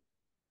document.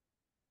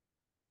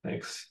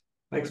 Thanks,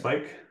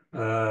 Mike.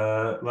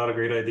 A lot of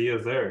great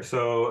ideas there.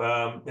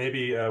 So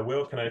maybe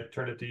Will, can I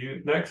turn it to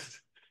you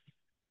next?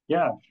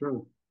 Yeah,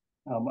 sure.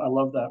 I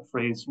love that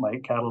phrase,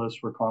 Mike, catalyst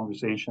for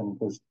conversation,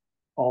 because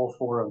all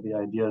four of the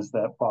ideas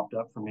that popped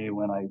up for me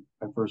when I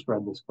first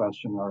read this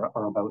question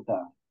are about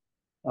that.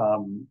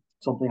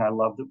 Something I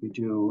love that we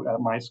do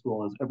at my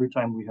school is every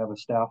time we have a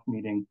staff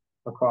meeting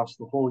across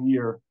the whole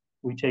year,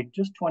 we take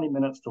just 20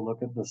 minutes to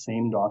look at the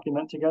same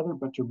document together,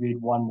 but to read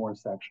one more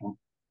section.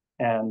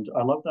 And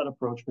I love that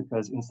approach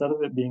because instead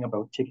of it being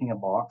about ticking a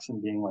box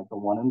and being like a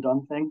one and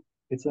done thing,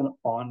 it's an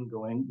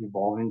ongoing,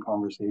 evolving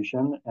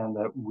conversation, and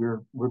that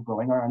we're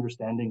growing our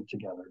understanding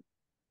together,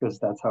 because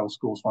that's how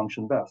schools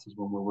function best, is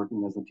when we're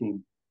working as a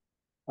team.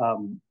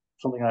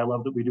 Something I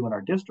love that we do in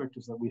our district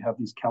is that we have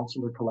these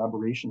counselor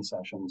collaboration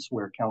sessions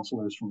where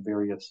counselors from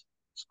various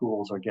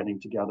schools are getting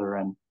together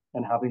and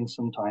having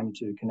some time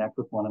to connect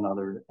with one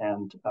another.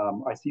 And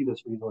I see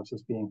this resource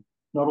as being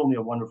not only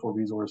a wonderful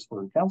resource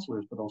for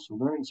counselors, but also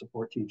learning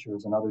support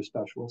teachers and other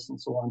specialists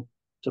and so on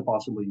to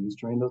possibly use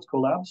during those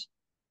collabs.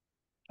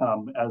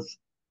 As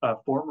a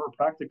former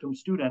practicum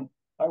student,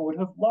 I would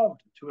have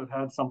loved to have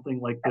had something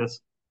like this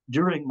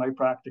during my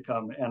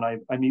practicum. And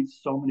I meet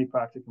so many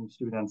practicum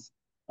students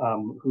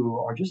who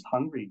are just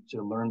hungry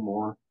to learn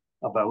more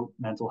about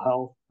mental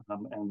health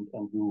and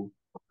who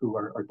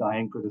are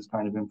dying for this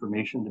kind of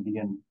information to be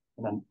in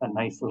a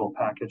nice little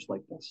package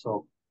like this.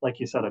 So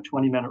like you said, a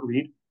 20-minute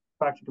read,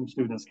 practicum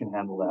students can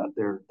handle that.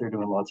 They're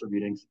doing lots of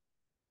readings.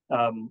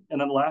 And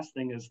then the last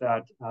thing is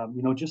that,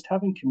 just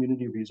having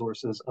community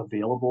resources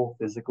available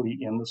physically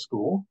in the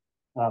school,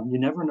 you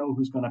never know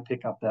who's going to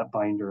pick up that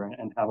binder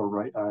and have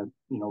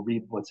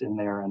read what's in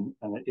there, and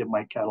it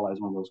might catalyze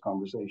one of those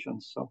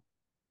conversations. So,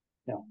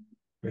 yeah.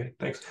 Great,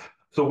 thanks.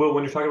 So, Will,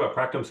 when you're talking about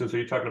practicum students, are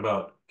you talking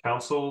about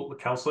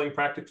counseling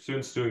practicum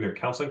students doing their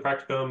counseling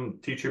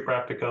practicum, teacher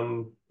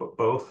practicum,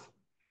 both?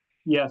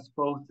 Yes,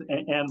 both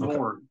and Okay.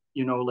 more.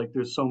 Like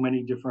there's so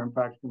many different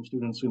practicum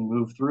students who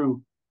move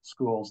through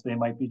schools. They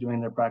might be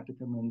doing their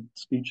practicum in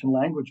speech and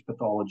language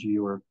pathology,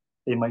 or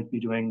they might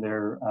be doing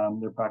their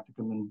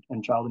practicum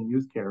in child and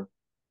youth care.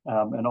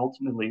 And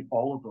ultimately,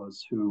 all of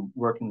us who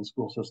work in the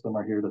school system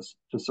are here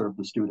to serve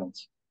the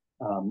students.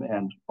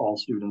 And all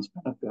students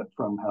benefit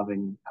from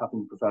having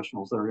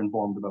professionals that are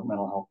informed about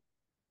mental health.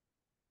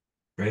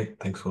 Great,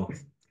 thanks, Will.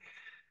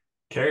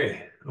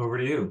 Carrie, over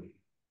to you.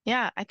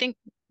 Yeah, I think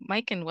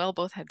Mike and Will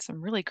both had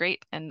some really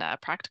great and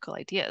practical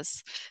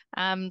ideas.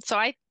 So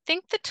I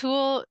think the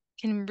tool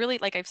can really,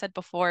 like I've said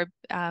before,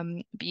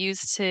 be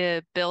used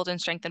to build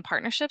and strengthen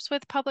partnerships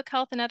with public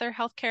health and other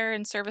healthcare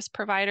and service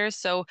providers.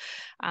 So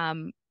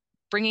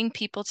bringing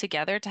people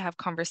together to have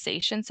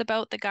conversations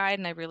about the guide.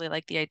 And I really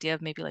like the idea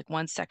of maybe like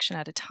one section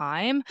at a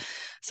time.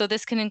 So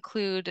this can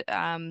include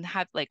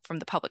have like from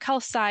the public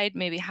health side,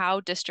 maybe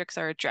how districts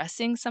are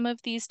addressing some of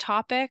these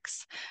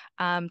topics,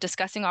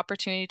 discussing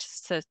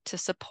opportunities to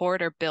support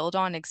or build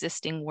on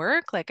existing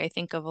work. Like I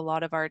think of a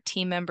lot of our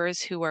team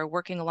members who are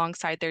working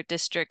alongside their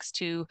districts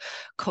to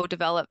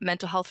co-develop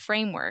mental health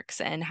frameworks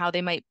and how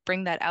they might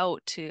bring that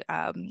out to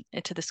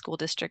into the school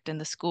district and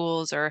the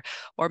schools, or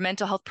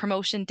mental health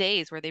promotion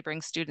days where they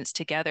bring students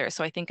together.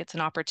 So I think it's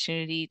an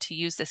opportunity to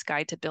use this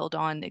guide to build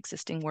on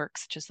existing work,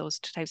 such as those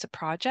types of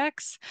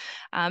projects,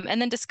 and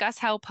then discuss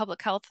how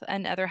public health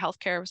and other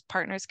healthcare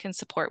partners can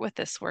support with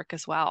this work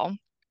as well.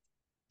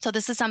 So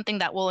this is something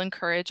that we'll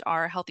encourage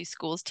our Healthy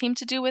Schools team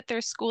to do with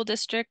their school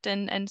district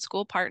and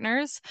school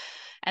partners.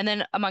 And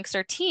then amongst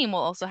our team,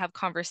 we'll also have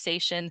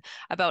conversation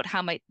about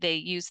how might they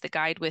use the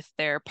guide with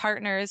their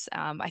partners.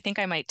 I think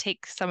I might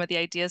take some of the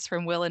ideas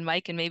from Will and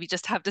Mike and maybe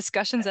just have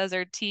discussions as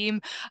our team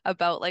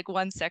about like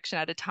one section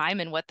at a time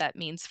and what that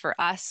means for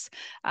us,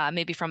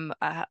 maybe from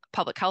a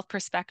public health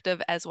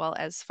perspective as well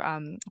as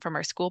from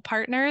our school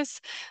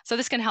partners. So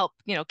this can help,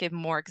 give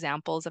more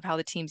examples of how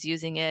the team's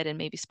using it and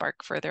maybe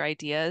spark further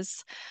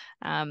ideas.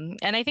 And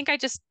I think I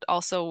just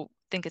also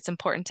think it's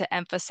important to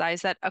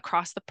emphasize that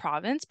across the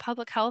province,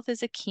 public health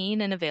is a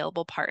keen and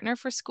available partner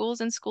for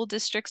schools and school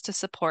districts to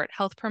support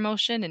health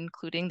promotion,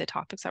 including the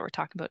topics that we're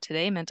talking about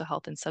today, mental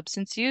health and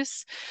substance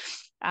use.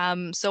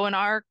 So in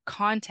our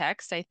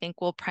context, I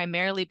think we'll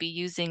primarily be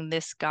using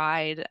this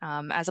guide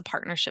as a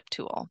partnership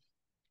tool.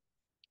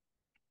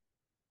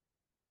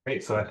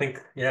 Great. So I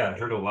think, I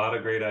heard a lot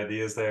of great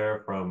ideas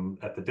there from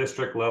at the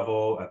district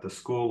level, at the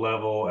school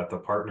level, at the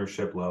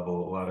partnership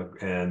level,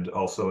 and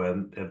also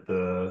at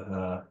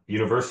the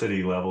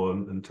university level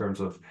in terms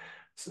of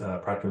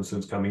practicum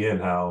students coming in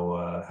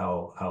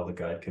how the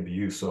guide can be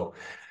used. So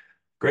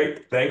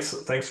great,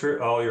 thanks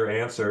for all your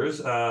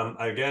answers.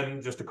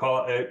 Again, just to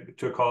call out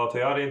to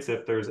the audience,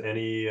 if there's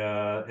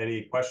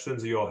any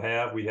questions you all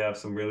have, we have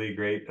some really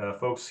great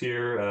folks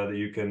here that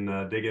you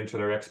can dig into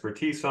their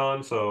expertise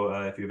on. So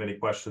if you have any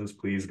questions,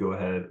 please go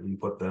ahead and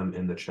put them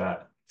in the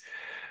chat.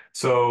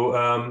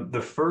 So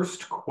the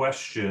first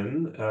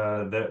question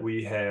that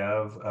we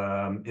have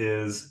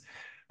is,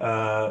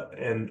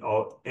 any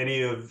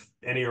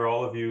or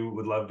all of you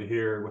would love to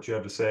hear what you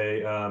have to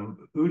say.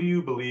 Who do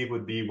you believe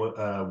would be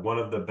one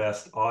of the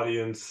best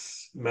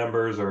audience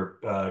members or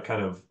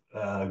kind of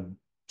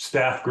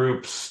staff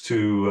groups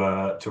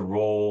to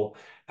roll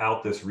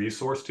out this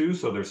resource to?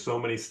 So there's so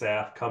many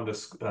staff come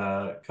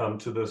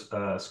to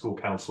the school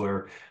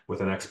counselor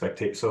with an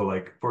expectation. So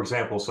like, for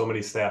example, so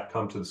many staff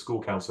come to the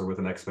school counselor with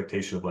an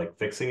expectation of like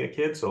fixing a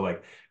kid. So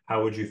like,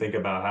 how would you think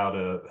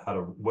about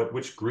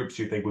which groups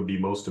you think would be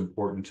most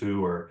important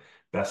to or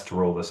best to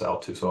roll this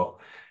out to? So I'll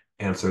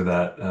answer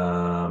that.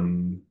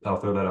 I'll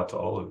throw that out to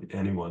all of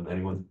anyone.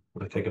 Anyone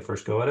want to take a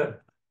first go at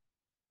it?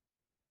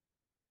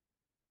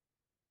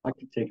 I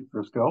could take it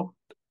first go.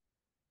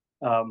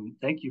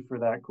 Thank you for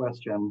that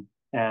question.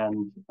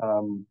 And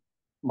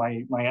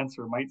my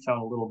answer might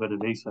sound a little bit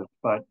evasive,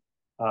 but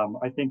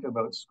I think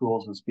about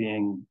schools as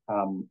being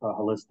a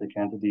holistic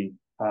entity.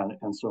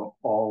 And so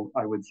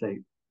I would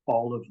say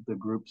all of the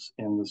groups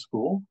in the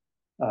school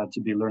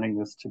to be learning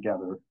this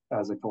together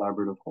as a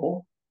collaborative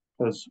whole.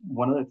 Because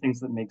one of the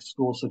things that makes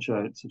school such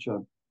a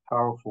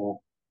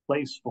powerful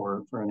place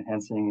for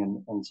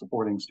enhancing and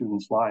supporting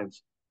students'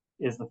 lives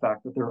is the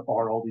fact that there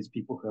are all these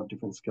people who have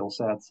different skill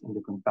sets and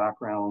different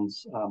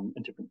backgrounds and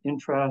different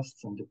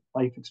interests and different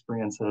life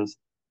experiences.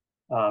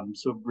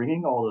 So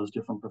bringing all those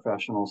different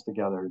professionals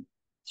together,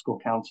 school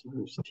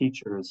counselors,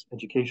 teachers,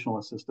 educational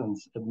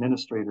assistants,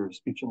 administrators,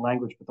 speech and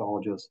language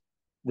pathologists,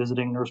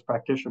 visiting nurse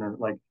practitioner,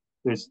 like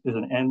there's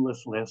an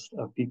endless list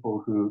of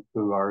people who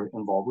are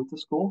involved with the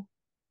school.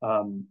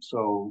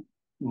 So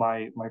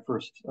my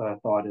first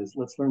thought is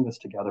let's learn this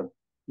together,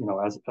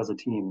 as a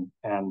team,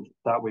 and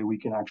that way we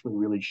can actually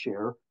really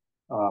share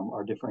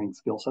our differing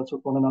skill sets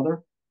with one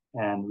another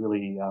and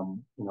really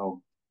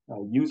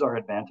use our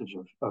advantage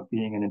of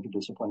being an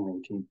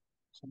interdisciplinary team.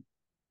 So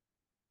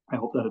I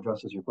hope that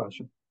addresses your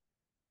question.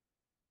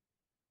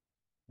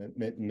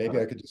 Maybe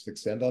I could just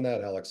extend on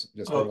that, Alex.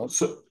 Just for one.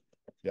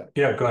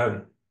 Yeah, go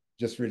ahead.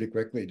 Just really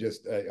quickly,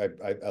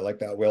 I like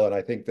that, Will, and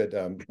I think that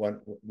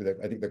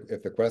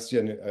if the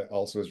question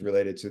also is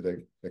related to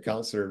the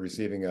counselor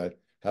receiving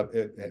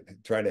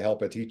trying to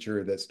help a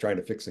teacher that's trying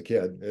to fix a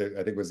kid,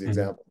 I think was the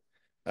example.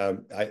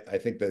 I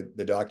think that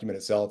the document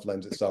itself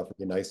lends itself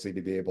really nicely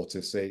to be able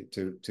to say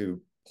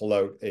to pull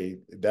out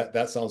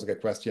that sounds like a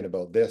question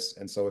about this,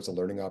 and so it's a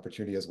learning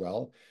opportunity as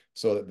well,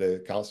 so that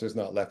the counselor is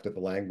not left at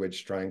the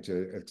language trying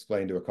to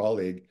explain to a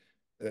colleague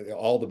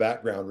all the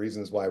background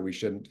reasons why we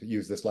shouldn't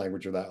use this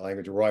language or that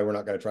language, or why we're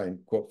not going to try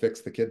and quote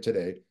fix the kid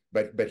today.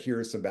 But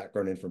here's some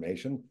background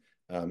information,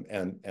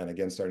 and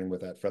again starting with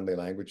that friendly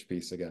language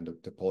piece again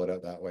to pull it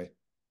out that way.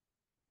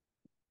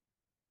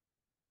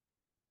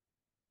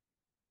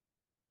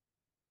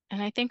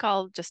 And I think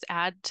I'll just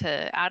add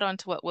on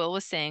to what Will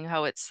was saying,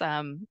 how it's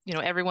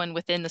everyone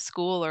within the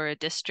school or a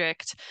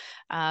district.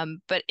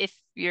 But if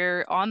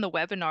you're on the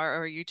webinar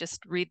or you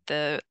just read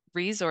the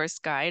resource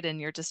guide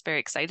and you're just very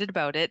excited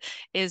about it,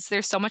 is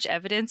there's so much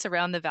evidence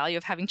around the value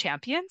of having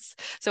champions.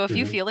 So if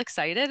you feel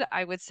excited,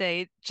 I would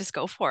say just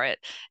go for it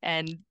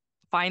and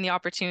find the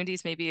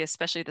opportunities, maybe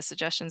especially the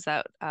suggestions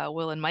that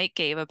Will and Mike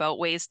gave about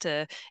ways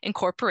to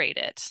incorporate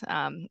it.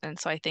 And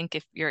so I think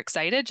if you're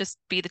excited, just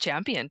be the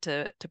champion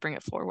to bring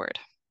it forward.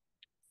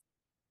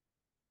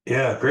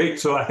 Yeah, great.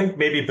 So I think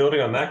maybe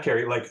building on that,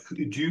 Carrie, like,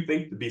 do you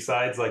think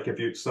besides like if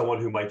you're someone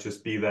who might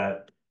just be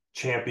that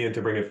champion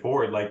to bring it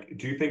forward, like,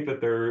 do you think that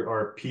there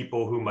are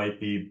people who might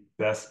be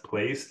best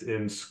placed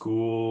in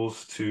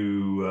schools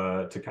to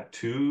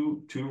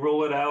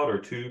roll it out or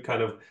to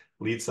kind of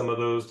lead some of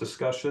those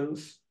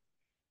discussions?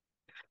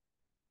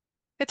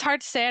 It's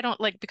hard to say. I don't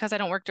because I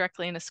don't work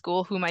directly in a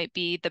school who might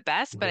be the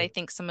best, but I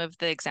think some of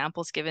the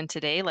examples given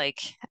today,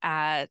 like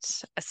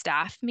at a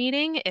staff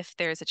meeting, if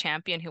there's a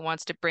champion who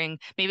wants to bring,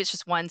 maybe it's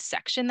just one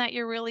section that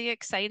you're really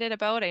excited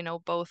about. I know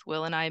both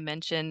Will and I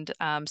mentioned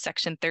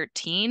section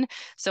 13.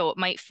 So it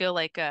might feel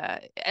like and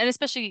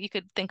especially you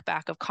could think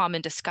back of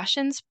common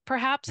discussions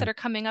perhaps that are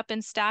coming up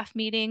in staff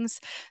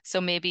meetings.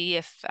 So maybe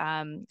if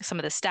some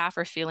of the staff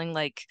are feeling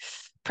like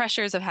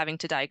pressures of having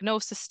to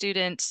diagnose a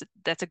student,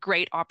 that's a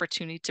great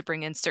opportunity to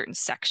bring in certain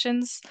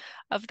sections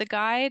of the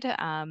guide.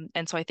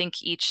 And so I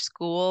think each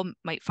school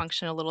might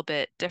function a little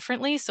bit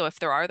differently. So if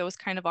there are those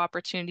kind of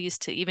opportunities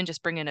to even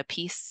just bring in a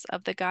piece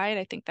of the guide,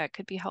 I think that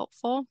could be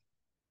helpful.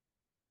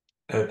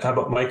 How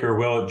about Mike or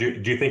Will?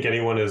 Do you think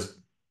anyone is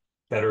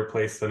better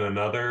placed than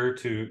another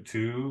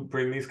to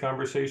bring these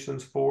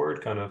conversations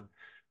forward? Kind of,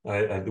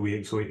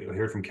 we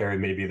heard from Carrie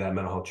maybe that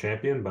mental health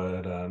champion,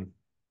 but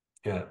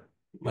yeah,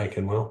 Mike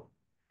and Will.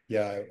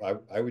 Yeah,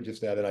 I would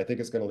just add, and I think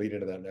it's going to lead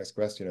into that next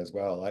question as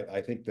well.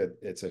 I think that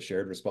it's a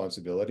shared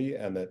responsibility,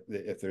 and that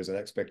if there's an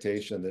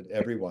expectation that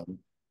everyone,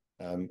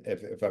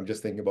 if I'm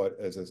just thinking about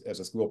as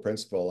a school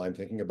principal, I'm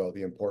thinking about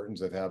the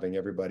importance of having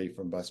everybody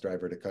from bus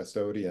driver to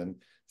custodian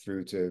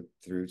through to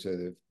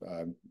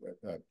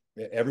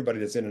everybody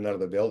that's in and out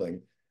of the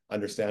building,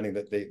 understanding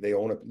that they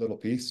own a little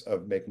piece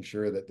of making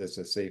sure that this is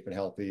a safe and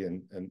healthy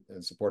and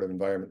supportive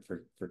environment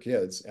for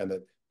kids, and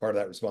that part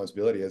of that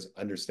responsibility is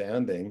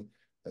understanding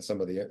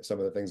some of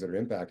the things that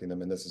are impacting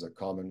them, and this is a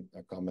common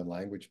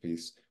language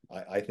piece.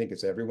 I think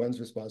it's everyone's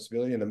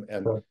responsibility, and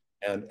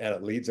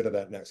it leads into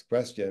that next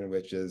question,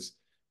 which is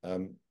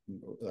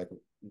like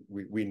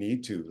we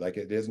need to, like,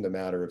 it isn't a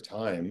matter of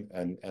time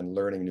and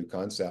learning new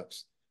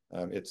concepts.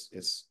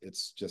 It's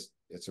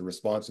a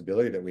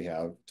responsibility that we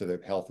have to the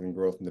health and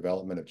growth and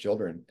development of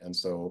children, and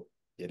so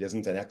it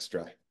isn't an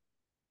extra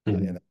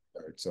in that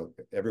regard. So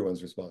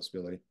everyone's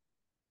responsibility.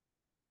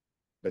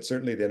 But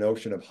certainly the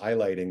notion of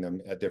highlighting them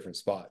at different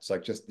spots,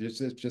 like just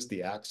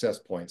the access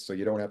points, so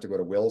you don't have to go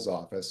to Will's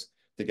office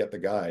to get the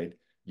guide.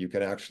 You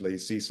can actually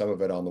see some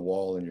of it on the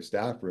wall in your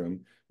staff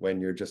room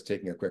when you're just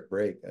taking a quick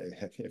break,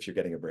 if you're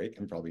getting a break,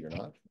 and probably you're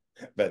not,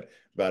 but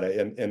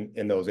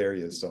in those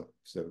areas, so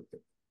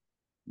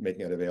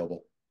making it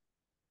available.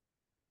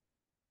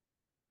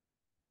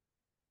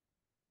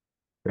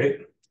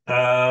 Great.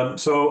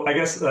 So I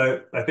guess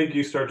I think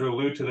you start to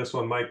allude to this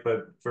one, Mike,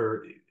 but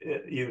for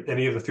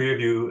any of the three of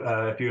you,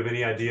 if you have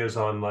any ideas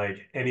on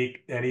like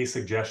any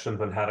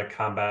suggestions on how to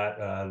combat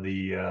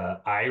the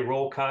eye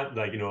roll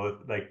like,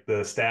 like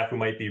the staff who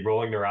might be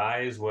rolling their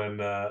eyes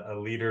when a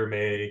leader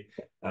may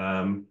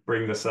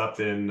bring this up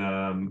in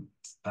a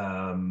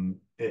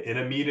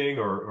meeting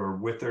or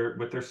with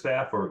their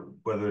staff, or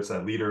whether it's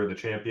that leader or the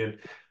champion.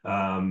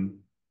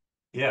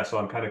 Yeah, so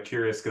I'm kind of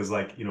curious because,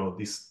 like,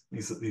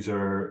 these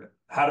are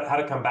how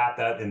to combat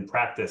that in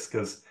practice,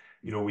 because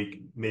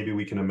maybe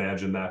we can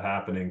imagine that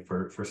happening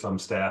for some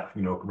staff,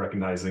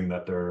 recognizing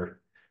that their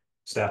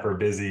staff are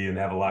busy and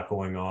have a lot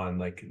going on.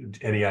 Like,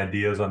 any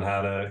ideas on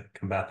how to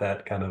combat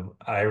that kind of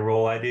eye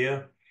roll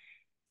idea?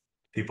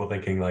 People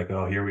thinking like,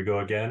 oh, here we go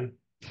again.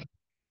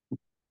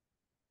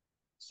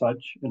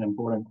 Such an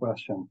important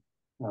question.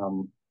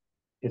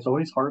 It's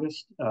always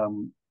hardest.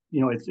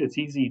 It's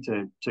easy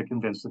to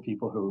convince the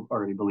people who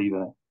already believe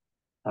in it.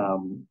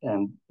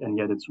 And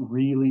yet it's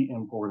really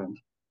important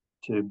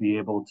to be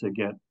able to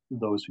get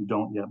those who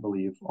don't yet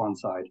believe on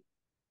side.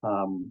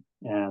 And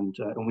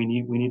we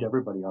need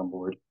everybody on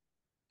board.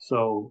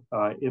 So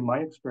in my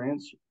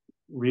experience,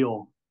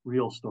 real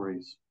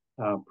stories,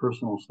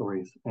 personal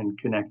stories, and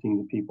connecting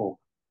the people.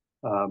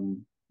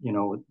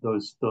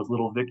 Those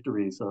little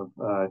victories of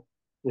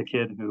the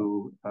kid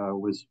who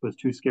was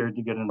too scared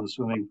to get in the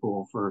swimming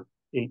pool for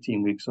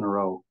 18 weeks in a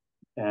row,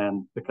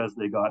 and because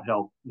they got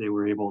help, they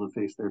were able to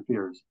face their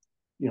fears.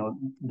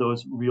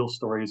 Those real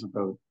stories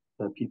about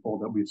the people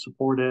that we've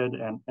supported,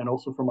 and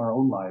also from our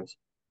own lives.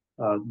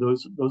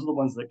 Those are the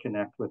ones that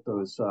connect with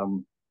those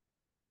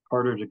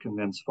harder to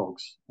convince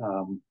folks.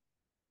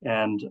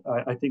 And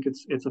I think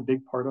it's a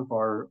big part of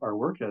our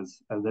work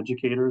as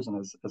educators and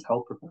as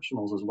health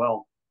professionals as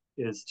well,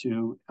 is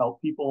to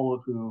help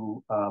people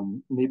who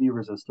may be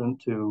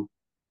resistant to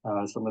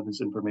some of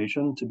this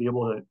information to be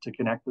able to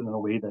connect it in a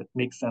way that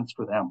makes sense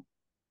for them.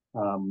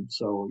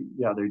 So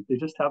yeah, they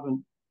just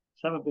haven't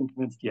been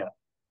convinced yet.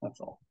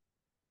 That's all.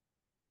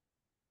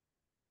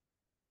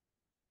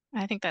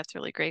 I think that's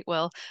really great,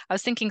 Will. I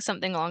was thinking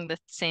something along the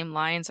same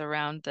lines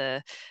around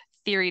the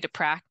theory to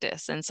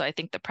practice. And so I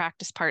think the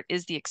practice part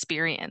is the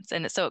experience.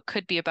 And so it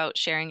could be about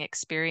sharing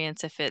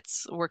experience if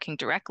it's working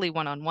directly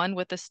one-on-one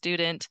with a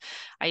student.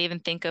 I even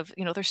think of,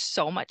 there's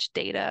so much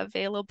data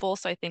available.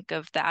 So I think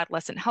of the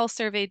adolescent health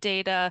survey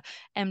data,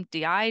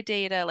 MDI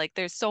data, like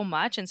there's so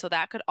much. And so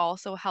that could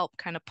also help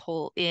kind of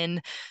pull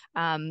in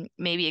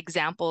maybe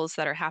examples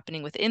that are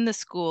happening within the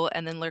school,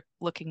 and then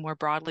looking more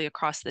broadly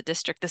across the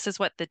district. This is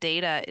what the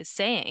data is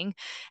saying.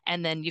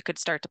 And then you could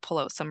start to pull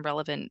out some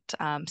relevant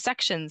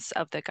sections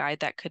of the guide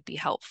that could be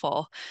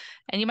helpful.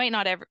 And you might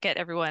not ever get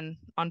everyone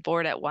on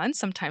board at once.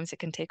 Sometimes it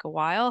can take a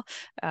while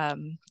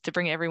to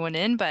bring everyone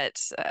in,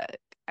 but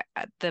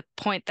the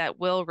point that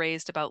Will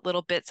raised about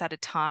little bits at a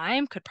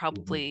time could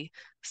probably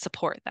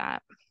support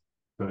that.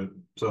 Good.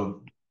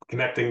 So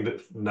connecting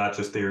not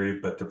just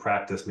theory, but to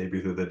practice, maybe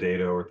through the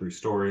data or through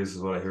stories,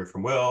 is what I heard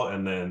from Will.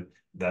 And then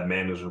that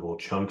manageable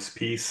chunks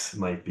piece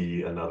might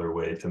be another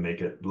way to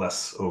make it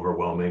less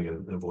overwhelming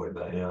and avoid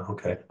that. Yeah.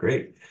 Okay,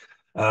 great.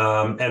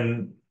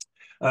 And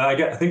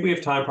I think we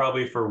have time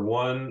probably for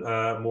one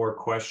more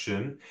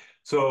question.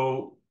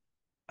 So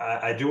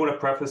I do want to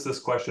preface this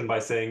question by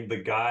saying the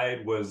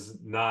guide was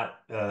not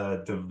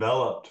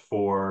developed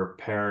for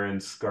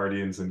parents,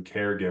 guardians, and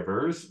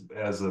caregivers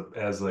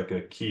as like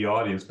a key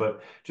audience,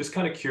 but just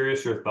kind of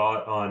curious your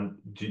thought on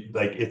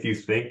like if you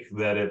think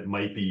that it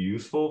might be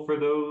useful for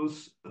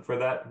that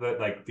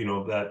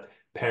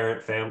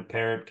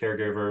parent,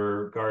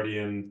 caregiver,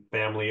 guardian,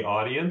 family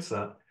audience.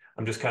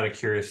 I'm just kind of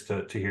curious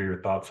to hear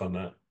your thoughts on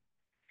that.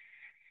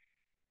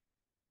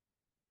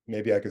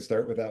 maybe I could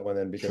start with that one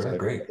then, because Sure,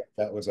 great.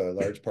 that was a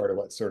large part of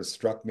what sort of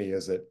struck me,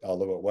 is that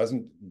although it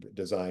wasn't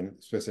designed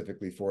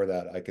specifically for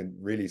that, I can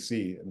really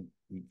see,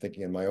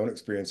 thinking in my own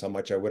experience, how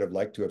much I would have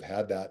liked to have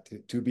had that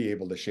to be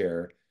able to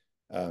share.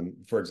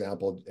 For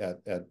example,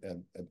 at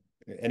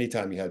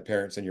anytime you had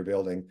parents in your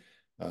building,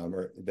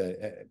 or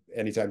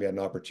anytime you had an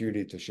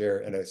opportunity to share,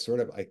 and it sort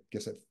of, I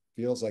guess it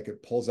feels like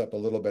it pulls up a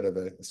little bit of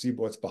a see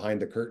what's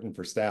behind the curtain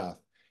for staff.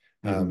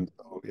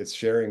 So it's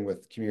sharing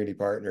with community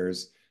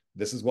partners.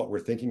 This is what we're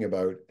thinking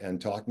about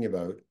and talking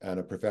about on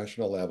a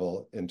professional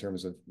level in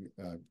terms of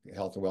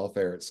health and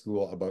welfare at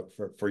school about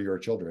for your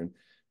children.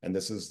 And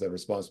this is the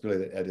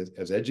responsibility that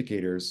as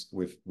educators,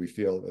 we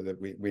feel that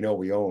we know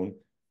we own,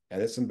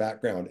 and it's some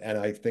background. And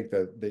I think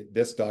that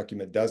this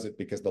document does it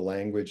because the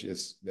language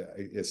is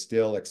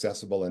still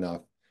accessible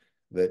enough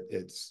that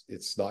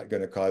it's not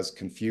going to cause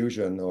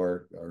confusion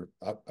or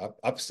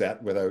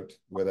upset without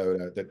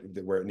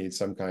where it needs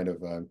some kind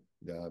of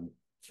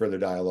further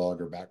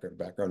dialogue or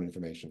background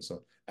information.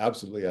 So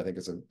absolutely, I think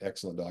it's an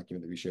excellent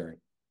document to be sharing.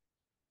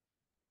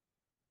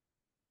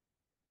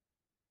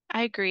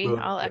 I agree. Well,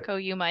 I'll echo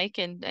you, Mike,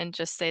 and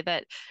just say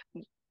that,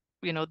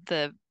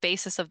 the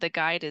basis of the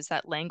guide is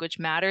that language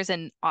matters,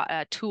 and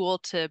a tool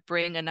to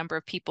bring a number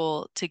of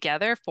people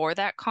together for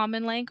that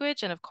common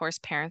language. And of course,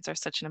 parents are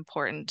such an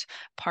important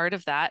part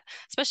of that,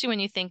 especially when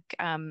you think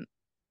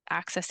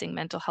accessing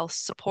mental health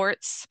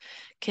supports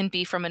can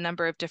be from a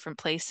number of different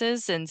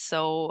places. And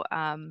so,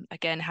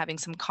 again, having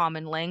some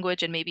common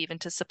language and maybe even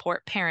to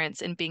support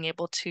parents in being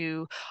able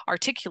to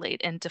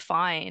articulate and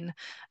define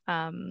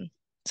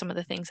some of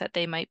the things that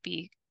they might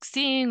be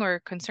seeing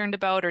or concerned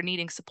about or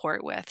needing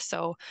support with.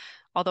 So,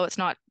 although it's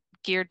not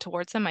geared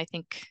towards them, I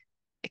think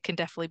it can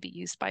definitely be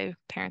used by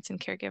parents and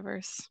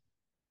caregivers.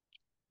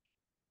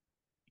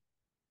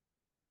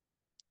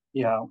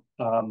 Yeah,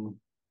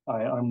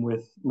 I'm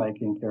with Mike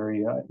and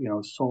Carrie.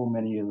 So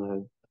many of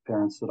the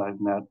parents that I've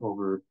met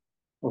over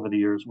the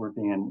years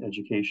working in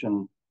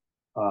education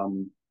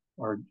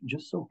are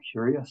just so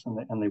curious,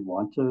 and they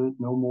want to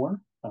know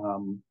more.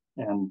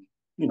 And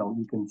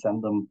you can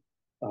send them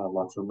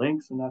lots of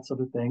links and that sort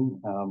of thing.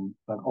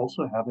 But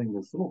also having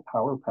this little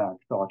power pack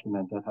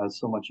document that has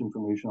so much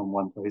information in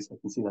one place, I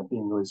can see that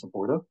being really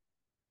supportive.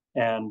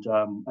 And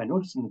I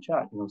noticed in the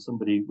chat,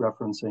 somebody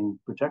referencing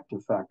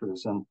protective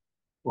factors. And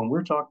when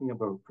we're talking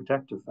about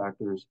protective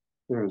factors,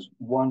 there is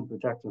one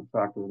protective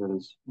factor that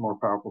is more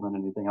powerful than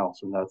anything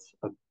else, and that's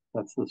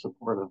the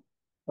support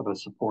of a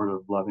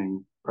supportive,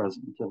 loving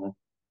present and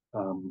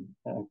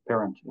a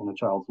parent in a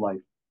child's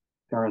life.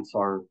 Parents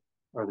are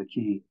the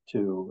key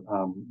to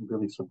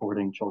really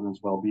supporting children's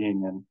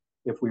well-being. And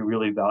if we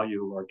really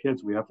value our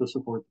kids, we have to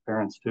support the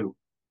parents too.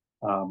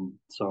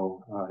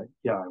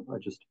 Yeah, I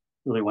just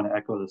really want to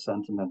echo the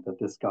sentiment that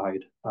this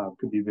guide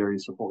could be very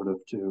supportive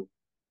to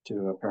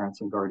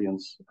parents and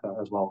guardians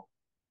as well.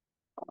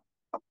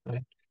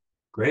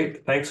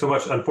 Great. Thanks so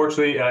much.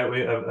 Unfortunately,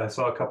 I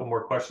saw a couple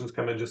more questions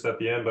come in just at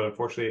the end, but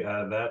unfortunately,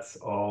 that's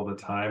all the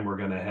time we're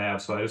going to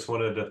have. So I just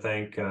wanted to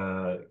thank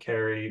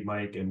Carrie,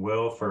 Mike, and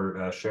Will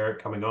for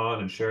coming on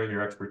and sharing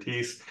your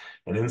expertise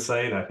and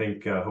insight. I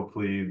think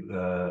hopefully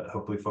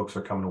folks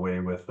are coming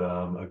away with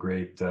a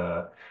great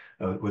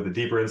with a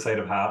deeper insight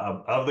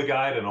of the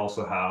guide, and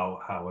also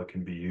how it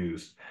can be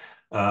used.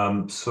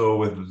 So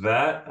with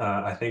that,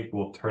 I think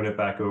we'll turn it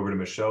back over to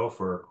Michelle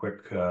for a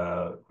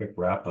quick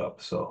wrap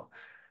up. So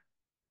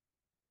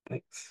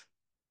thanks.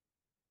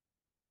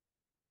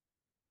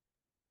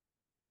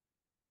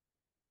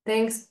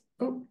 Thanks.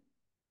 Oh,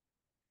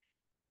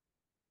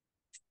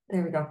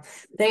 there we go.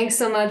 Thanks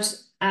so much,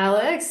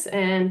 Alex,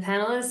 and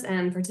panelists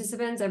and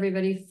participants,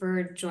 everybody,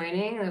 for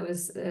joining. That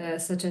was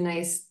such a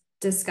nice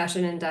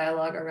discussion and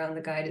dialogue around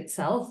the guide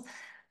itself.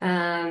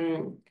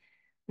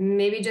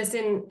 Maybe just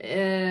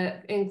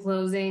in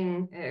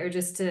closing, or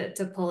just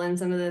to pull in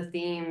some of the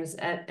themes,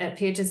 at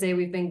PHSA,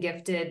 we've been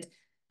gifted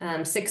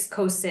 6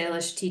 Coast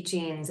Salish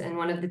teachings, and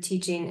one of the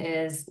teaching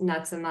is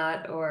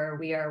Natsamat, or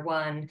We Are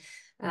One.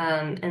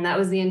 And that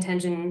was the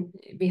intention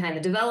behind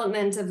the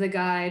development of the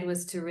guide,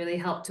 was to really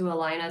help to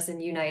align us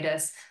and unite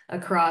us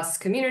across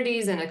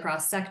communities and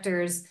across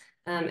sectors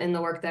in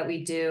the work that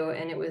we do.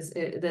 And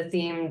the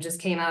theme just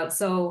came out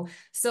so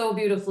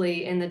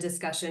beautifully in the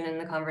discussion and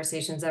the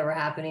conversations that were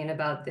happening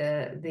about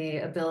the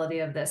ability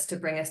of this to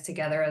bring us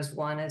together as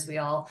one, as we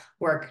all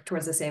work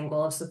towards the same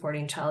goal of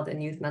supporting child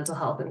and youth mental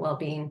health and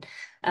well-being.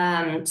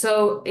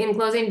 So in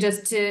closing,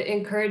 just to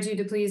encourage you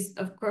to please,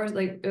 of course,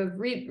 read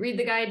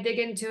the guide, dig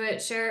into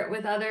it, share it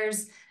with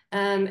others.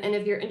 And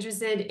if you're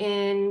interested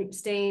in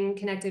staying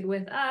connected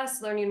with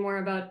us, learning more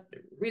about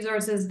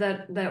resources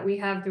that we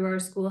have through our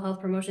school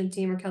health promotion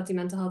team or Kelty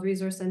Mental Health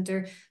Resource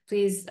Center,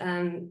 please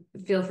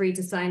feel free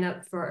to sign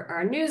up for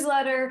our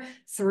newsletter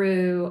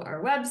through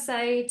our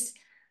website.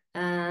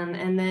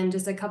 And then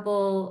just a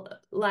couple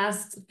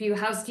last few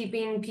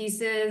housekeeping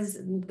pieces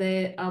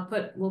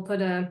that we'll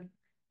put a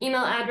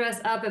email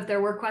address up. If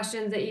there were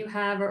questions that you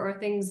have or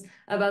things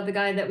about the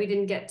guide that we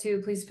didn't get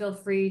to, please feel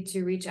free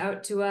to reach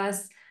out to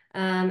us.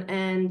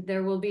 And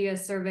there will be a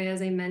survey,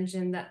 as I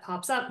mentioned, that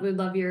pops up. We'd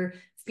love your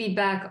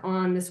feedback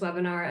on this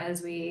webinar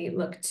as we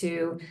look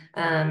to,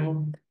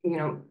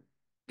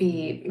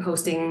 be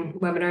hosting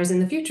webinars in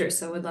the future.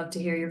 So we'd love to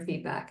hear your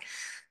feedback.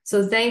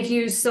 So thank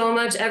you so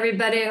much,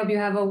 everybody. I hope you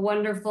have a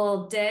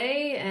wonderful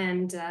day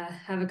and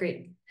have a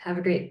great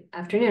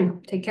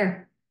afternoon. Take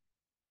care.